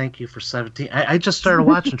 Well, thank you for 17. I just started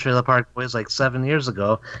watching Trailer Park Boys like 7 years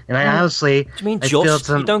ago, and I honestly... Do you mean just?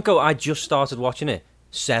 You don't go, I just started watching it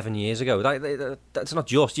 7 years ago. That's not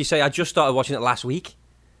just. You say, I just started watching it last week.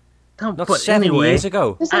 No, not 7 years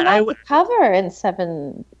ago. There's a lot to cover in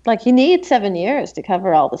 7... Like, you need 7 years to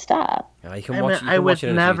cover all the stuff. Yeah, you can watch it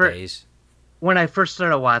in a few days. When I first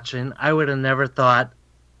started watching, I would have never thought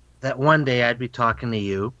that one day I'd be talking to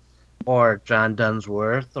you, or John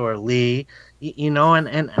Dunsworth, or Lee, and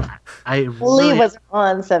I Lee was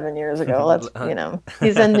on 7 years ago. Let's,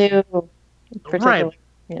 he's a new particular... Right.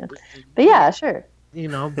 Yeah. But yeah, sure.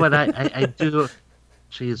 But I do...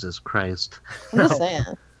 Jesus Christ. I'm just saying.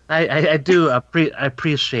 I do I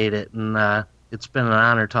appreciate it, and it's been an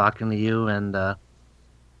honor talking to you, and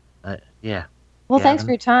yeah. Well, thanks for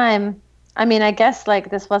your time. I mean, I guess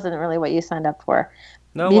this wasn't really what you signed up for.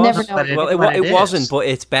 No, you never know. Well, it wasn't, but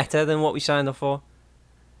it's better than what we signed up for.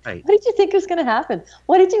 Right. What did you think was going to happen?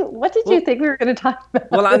 What did you think we were going to talk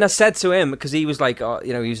about? Well, and I said to him, because he was like,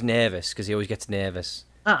 he was nervous, because he always gets nervous.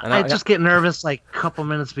 I just get nervous like a couple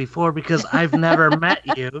minutes before, because I've never met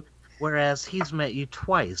you, whereas he's met you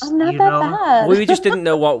twice. I'm not that bad. Well, we just didn't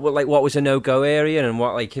know what was a no-go area, and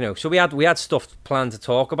what so we had stuff planned to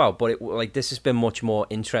talk about, but this has been much more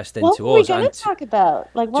interesting to us. What were we going to talk about?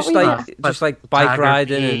 Just like bike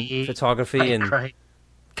riding and photography and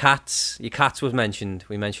cats. Your cats was mentioned.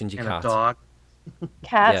 We mentioned your cat. A dog.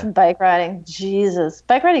 Cats and bike riding. Jesus,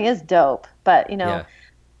 bike riding is dope. But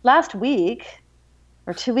last week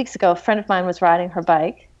or 2 weeks ago, a friend of mine was riding her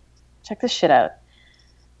bike. Check this shit out.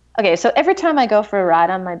 Okay, so every time I go for a ride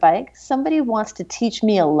on my bike, somebody wants to teach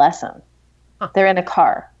me a lesson. They're in a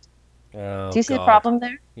car. Oh, Do you see the God. problem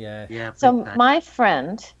there? Yeah. Yeah. So big time. my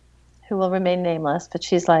friend, who will remain nameless, but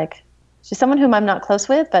she's someone whom I'm not close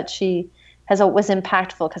with, but she was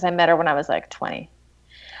impactful because I met her when I was like 20.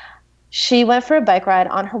 She went for a bike ride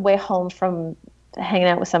on her way home from hanging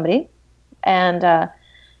out with somebody, and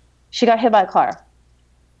she got hit by a car.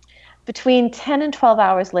 Between 10 and 12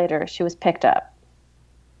 hours later, she was picked up.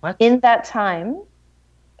 What? In that time,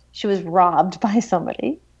 she was robbed by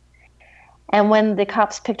somebody. And when the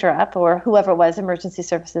cops picked her up, or whoever it was, emergency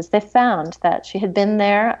services, they found that she had been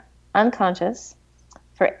there unconscious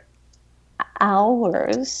for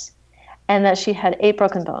hours and that she had 8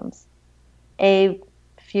 broken bones, a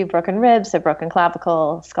few broken ribs, a broken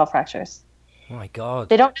clavicle, skull fractures. Oh my God.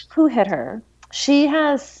 They don't know who hit her. She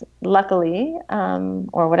has, luckily,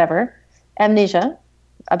 or whatever, amnesia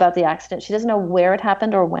about the accident. She doesn't know where it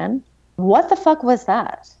happened or when. What the fuck was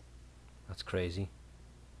that? That's crazy.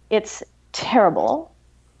 It's terrible.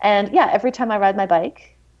 And yeah, every time I ride my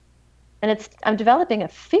bike, and I'm developing a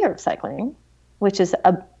fear of cycling, which is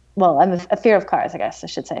I'm a fear of cars, I guess I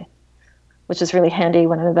should say, which is really handy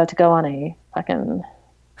when I'm about to go on a fucking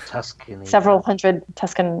Tuscany. several hundred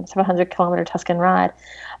kilometer Tuscan ride.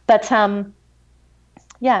 But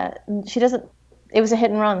yeah, it was a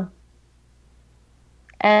hit and run.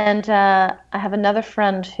 And I have another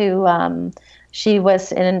friend who she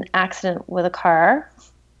was in an accident with a car.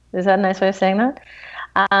 Is that a nice way of saying that?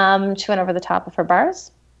 She went over the top of her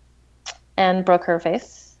bars and broke her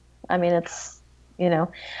face. I mean, it's,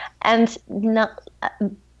 and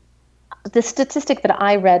the statistic that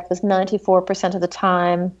I read was 94% of the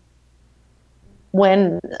time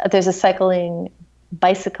when there's a cycling,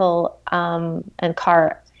 bicycle, and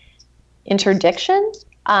car interdiction,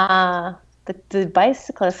 the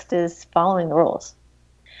bicyclist is following the rules.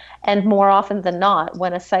 And more often than not,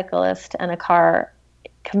 when a cyclist and a car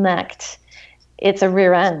connect, it's a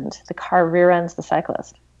rear end. The car rear ends the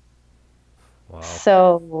cyclist. Wow.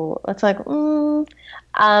 So it's like,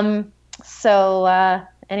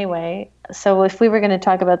 anyway, so if we were going to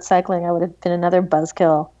talk about cycling, I would have been another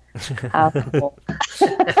buzzkill. We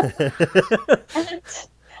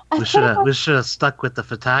should have stuck with the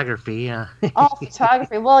photography.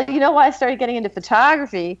 Photography. Well, you know why I started getting into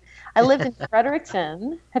photography? I lived in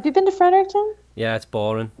Fredericton. Have you been to Fredericton? Yeah, it's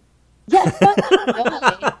boring. Yeah.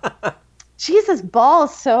 Jesus, ball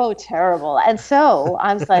is so terrible. And so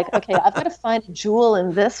I was like, okay, I've got to find a jewel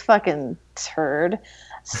in this fucking turd.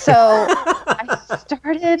 So I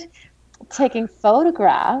started taking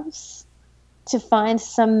photographs to find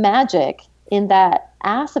some magic in that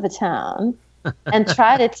ass of a town and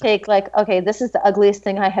try to take okay, this is the ugliest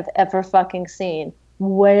thing I have ever fucking seen.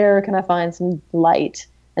 Where can I find some light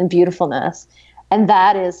and beautifulness? And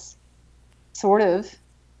that is sort of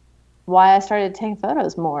why I started taking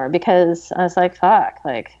photos more, because I was like, fuck,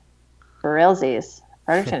 for realsies,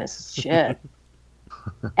 Fredericton is shit.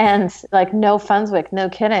 And no Funswick, no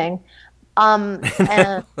kidding. And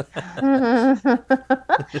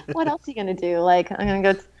what else are you gonna do? I'm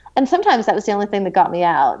gonna go. And sometimes that was the only thing that got me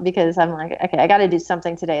out, because I'm like, okay, I got to do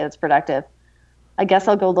something today that's productive. I guess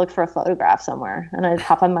I'll go look for a photograph somewhere, and I'd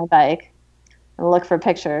hop on my bike and look for a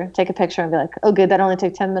picture, take a picture, and be like, oh, good, that only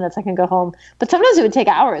took 10 minutes. I can go home. But sometimes it would take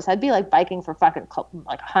hours. I'd be biking for fucking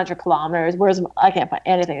 100 kilometers. Whereas I can't find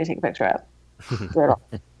anything to take a picture of. Brutal.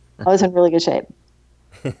 I was in really good shape.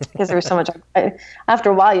 Because there was so much. After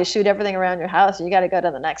a while, you shoot everything around your house, and you got to go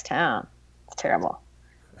to the next town. It's terrible.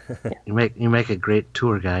 Yeah. You make a great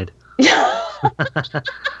tour guide. Yeah.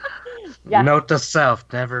 Note to self: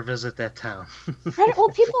 never visit that town.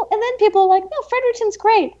 People are like, no, Fredericton's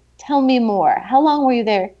great. Tell me more. How long were you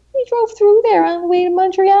there? We drove through there on the way to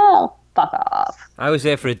Montreal. Fuck off. I was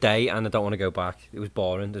there for a day and I don't want to go back. It was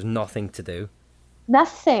boring. There's nothing to do.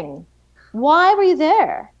 Nothing. Why were you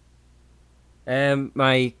there?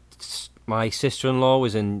 My sister-in-law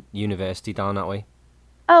was in university down that way.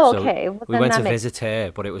 Oh, so okay. Well, we went to visit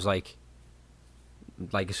her, but it was like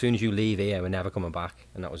as soon as you leave here, we're never coming back,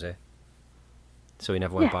 and that was it. So we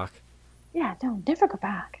never went back. Yeah, no, never go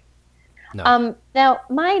back. No. Now,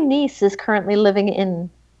 my niece is currently living in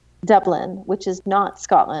Dublin, which is not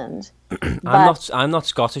Scotland. I'm not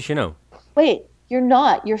Scottish, you know. Wait, you're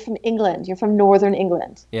not. You're from England. You're from Northern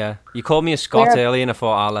England. Yeah. You called me a Scot earlier, and I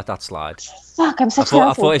thought, I'll let that slide. Fuck, I'm such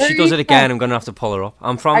I thought if she does it again, I'm going to have to pull her up.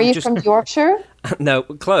 Are you from Yorkshire? No,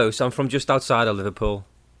 close. I'm from just outside of Liverpool.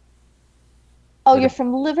 Oh, you're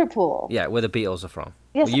from Liverpool. Yeah, where the Beatles are from.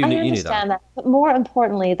 Yes, well, I understand that. But more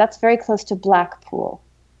importantly, that's very close to Blackpool.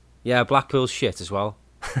 Yeah, Blackpool's shit as well.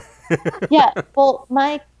 Yeah, well,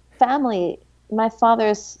 my family my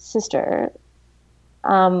father's sister,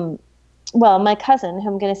 well, my cousin, who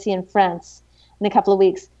I'm going to see in France in a couple of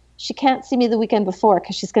weeks, she can't see me the weekend before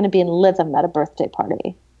because she's going to be in Lytham at a birthday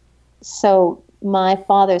party. So my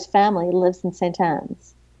father's family lives in St.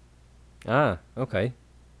 Anne's. Ah, okay.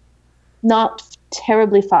 Not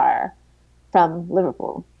terribly far from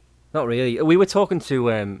Liverpool. Not really. We were talking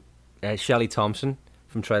to Shelley Thompson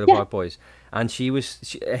from Trailer Park Boys, and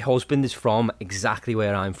her husband is from exactly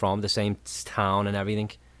where I'm from, the same town and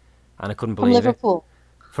everything, and I couldn't believe From Liverpool.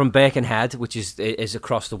 From Birkenhead, which is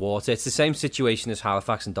across the water. It's the same situation as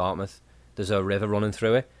Halifax and Dartmouth. There's a river running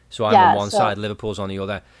through it. So I'm on one side, Liverpool's on the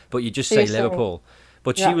other. But you just say Liverpool.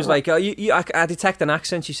 But she was like, I detect an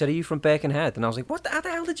accent. She said, are you from Birkenhead? And I was like, how the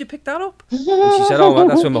hell did you pick that up? And she said, oh,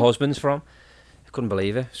 that's where my husband's from. I couldn't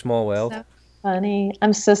believe it. Small world. So funny.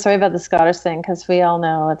 I'm so sorry about the Scottish thing, because we all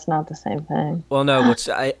know it's not the same thing. Well, no, but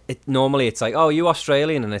normally it's like, oh, you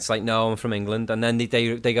Australian? And it's like, no, I'm from England. And then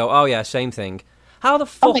they go, oh, yeah, same thing. How the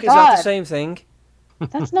fuck is that the same thing?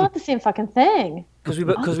 That's not the same fucking thing.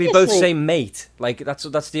 Because we both say mate. Like, that's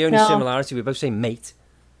the only similarity. We both say mate.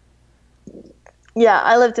 Yeah,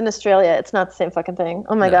 I lived in Australia. It's not the same fucking thing.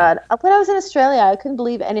 Oh my God. When I was in Australia, I couldn't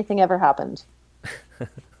believe anything ever happened.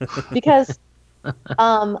 Because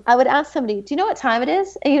I would ask somebody, do you know what time it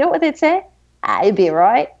is? And you know what they'd say? You'd be all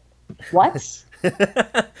right. What? You'd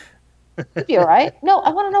be all right. No,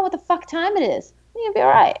 I want to know what the fuck time it is. You'd be all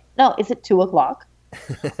right. No, is it 2:00?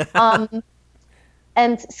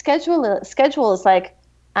 And schedule is like,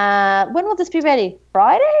 when will this be ready?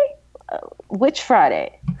 Friday? Which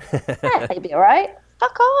Friday? You'd be all right.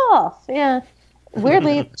 Fuck off. Yeah.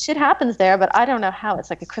 Weirdly, shit happens there, but I don't know how. It's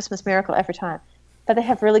like a Christmas miracle every time. But they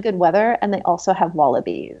have really good weather, and they also have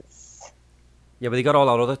wallabies. Yeah, but they got all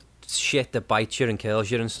that other shit that bites you and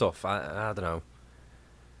kills you and stuff. I don't know.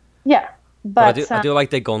 Yeah, but I do like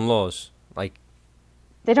their gun laws. Like,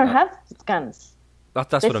 they don't have guns.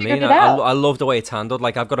 That's what I mean. I love the way it's handled.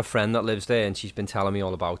 Like, I've got a friend that lives there, and she's been telling me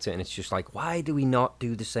all about it, and it's just like, why do we not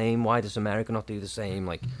do the same? Why does America not do the same?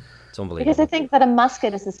 Like, it's unbelievable. Because I think that a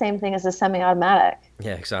musket is the same thing as a semi-automatic.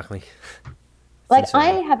 Yeah, exactly. Like,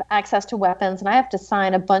 I have access to weapons, and I have to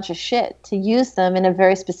sign a bunch of shit to use them in a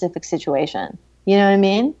very specific situation. You know what I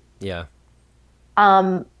mean? Yeah.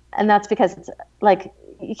 And that's because it's like,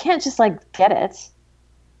 you can't just like get it.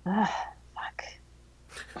 Fuck.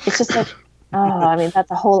 It's just like, I mean,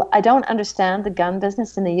 that's a whole. I don't understand the gun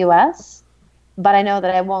business in the U.S., but I know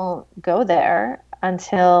that I won't go there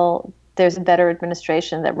until there's a better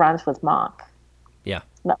administration that rhymes with mock. Yeah.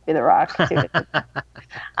 Not be The Rock.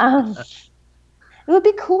 It would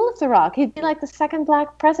be cool if The Rock. He'd be like the second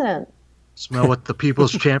black president. Smell what the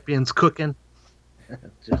people's champion's cooking.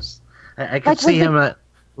 Just, I could see him at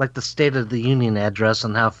like the State of the Union address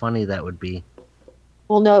and how funny that would be.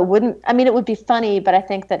 Well, no, it wouldn't. I mean, it would be funny, but I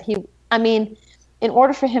think that in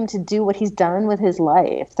order for him to do what he's done with his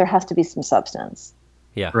life, there has to be some substance.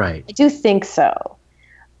 Yeah. Right. I do think so.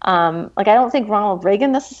 Like, I don't think Ronald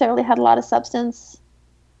Reagan necessarily had a lot of substance.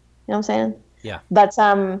 You know what I'm saying? Yeah.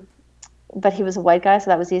 But he was a white guy, so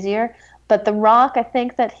that was easier. But The Rock, I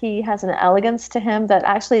think that he has an elegance to him that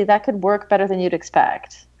actually that could work better than you'd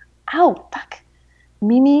expect. Ow, fuck.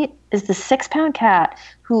 Mimi is the 6-pound cat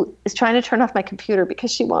who is trying to turn off my computer because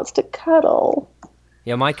she wants to cuddle.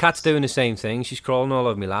 Yeah, my cat's doing the same thing. She's crawling all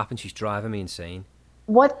over my lap and she's driving me insane.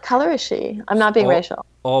 What color is she? I'm not being racial.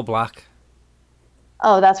 All black.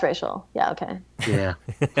 Oh, that's racial. Yeah, okay. Yeah.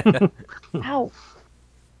 Ow.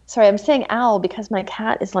 Sorry, I'm saying ow because my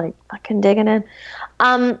cat is like fucking digging in.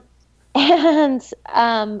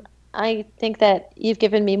 I think that you've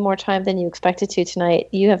given me more time than you expected to tonight.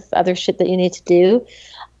 You have other shit that you need to do.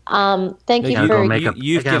 Thank you for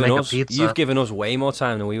you've given us way more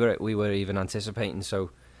time than we were even anticipating. So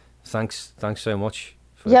thanks so much.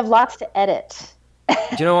 You have lots to edit. Do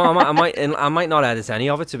you know what? I might not edit any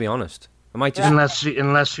of it, to be honest. I might just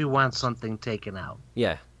unless you want something taken out.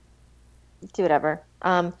 Yeah. Do whatever.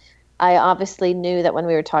 I obviously knew that when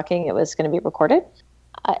we were talking, it was going to be recorded.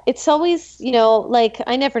 It's always, like,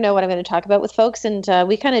 I never know what I'm going to talk about with folks, and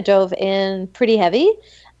we kind of dove in pretty heavy,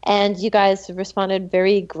 and you guys responded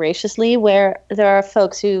very graciously where there are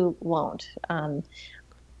folks who won't.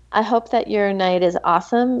 I hope that your night is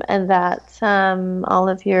awesome and that all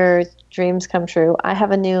of your dreams come true. I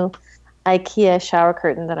have a new IKEA shower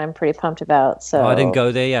curtain that I'm pretty pumped about. So I didn't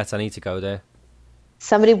go there yet. I need to go there.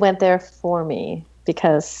 Somebody went there for me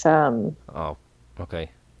because oh,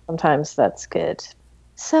 okay. Sometimes that's good.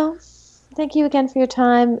 So thank you again for your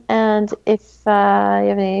time. And if you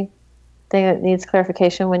have any anything that needs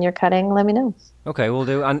clarification when you're cutting, let me know. Okay, we'll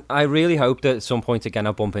do. And I really hope that at some point again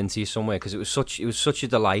I bump into you somewhere, because it was such a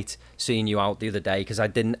delight seeing you out the other day, because I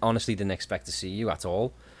honestly didn't expect to see you at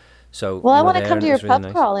all. So well, I want to come to your pub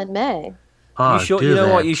crawl in May. Oh, you should. You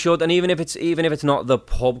know what? You should. And even if it's not the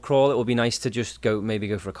pub crawl, it would be nice to just go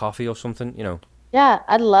for a coffee or something. You know. Yeah,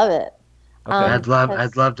 I'd love it. Okay.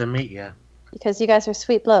 I'd love to meet you. Because you guys are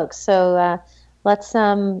sweet blokes. So let's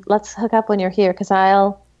hook up when you're here, because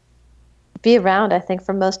I'll be around, I think,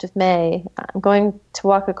 for most of May. I'm going to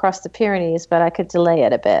walk across the Pyrenees, but I could delay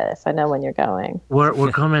it a bit if I know when you're going.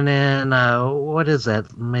 We're coming in, what is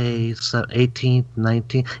that, May 18th,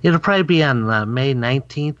 19th? It'll probably be on May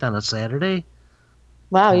 19th on a Saturday.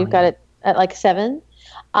 Wow, you've got it at like 7?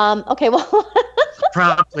 Okay, well...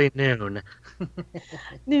 Probably noon.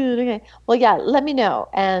 Noon, okay. Well, yeah, let me know,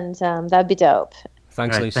 and that'd be dope.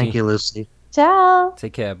 Thanks, right, Lucy. Thank you, Lucy. Ciao.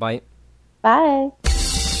 Take care. Bye. Bye.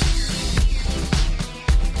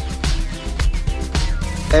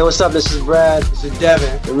 Hey, what's up? This is Brad. This is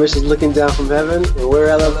Devin. And Rich is looking down from heaven. And we're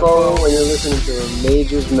LFO when you're listening to the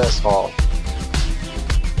Majors Mess Hall.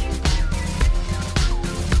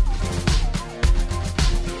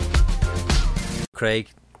 Craig,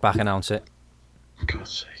 back announce it. For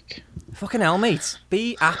God's sake. Fucking hell, mate.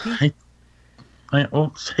 Be happy. I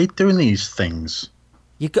hate doing these things.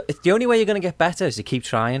 The only way you're going to get better is to keep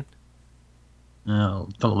trying. No,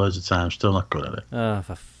 done it loads of times. Still not good at it. Oh,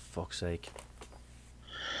 for fuck's sake.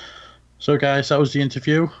 So, guys, that was the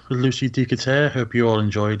interview with Lucy Decatur. Hope you all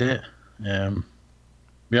enjoyed it.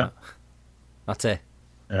 Yeah. That's it.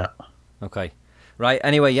 Yeah. Okay. Right,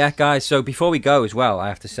 anyway, yeah, guys, so before we go as well, I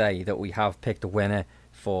have to say that we have picked a winner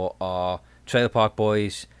for our Trailer Park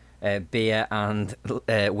Boys beer and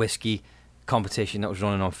whiskey competition that was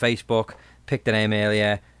running on Facebook. Picked the name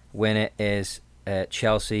earlier. Winner is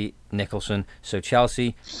Chelsea Nicholson. So,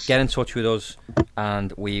 Chelsea, get in touch with us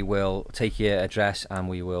and we will take your address and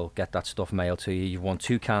we will get that stuff mailed to you. You've won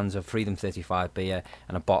 2 cans of Freedom 35 beer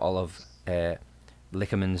and a bottle of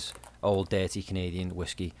Liquorman's Old Dirty Canadian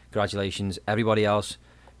whiskey. Congratulations. Everybody else,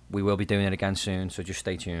 we will be doing it again soon, so just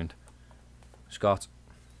stay tuned. Scott.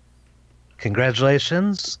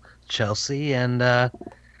 Congratulations, Chelsea, and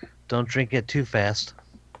don't drink it too fast.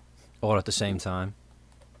 Or at the same time.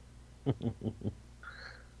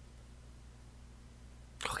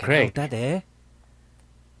 Great. Dead air.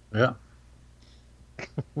 Yeah.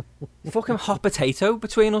 Fucking hot potato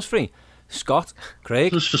between us three. Scott,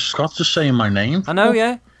 Craig. Scott's just saying my name. I know,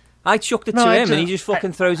 yeah. I chucked it to him and he just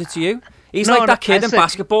fucking throws it to you. He's like that kid in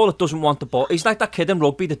basketball that doesn't want the ball. He's like that kid in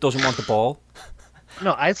rugby that doesn't want the ball.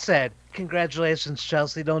 No, I said, congratulations,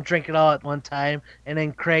 Chelsea. Don't drink it all at one time. And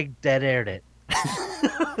then Craig dead-aired it.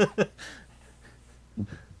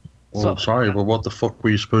 Oh, sorry, but what the fuck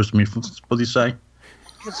were you supposed to me? What did you say?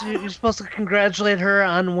 Because you're supposed to congratulate her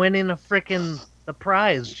on winning the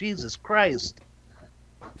prize. Jesus Christ.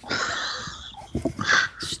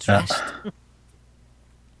 Stressed.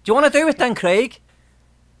 Do you want to do it then, Craig?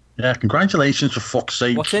 Yeah, congratulations for fuck's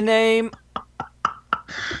sake. What's her name?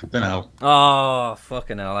 Don't know. Oh,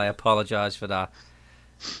 fucking hell. I apologise for that.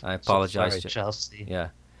 I apologise. Sorry, Chelsea. Yeah.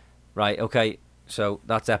 Right, okay. So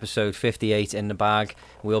that's episode 58 in the bag.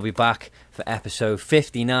 We'll be back for episode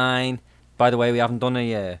 59. By the way, we haven't done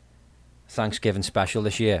a Thanksgiving special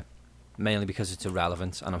this year. Mainly because it's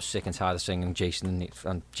irrelevant and I'm sick and tired of singing Jason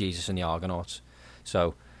and Jesus and the Argonauts.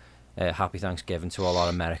 So, happy Thanksgiving to all our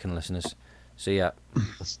American listeners. See ya.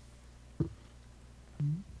 See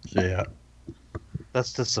ya.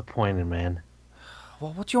 That's disappointing, man.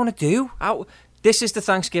 Well, what do you want to do? This is the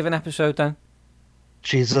Thanksgiving episode then?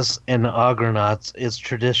 Jesus and the Argonauts is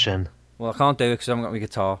tradition. Well, I can't do it because I haven't got my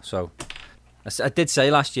guitar. So, I did say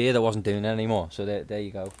last year that I wasn't doing it anymore. So there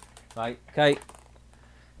you go. Right, okay.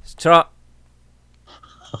 Trot.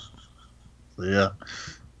 Yeah.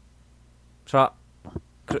 Trot.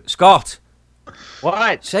 Scott.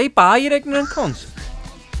 What? Say bye, you ignorant cunt.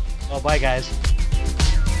 Oh, bye, guys.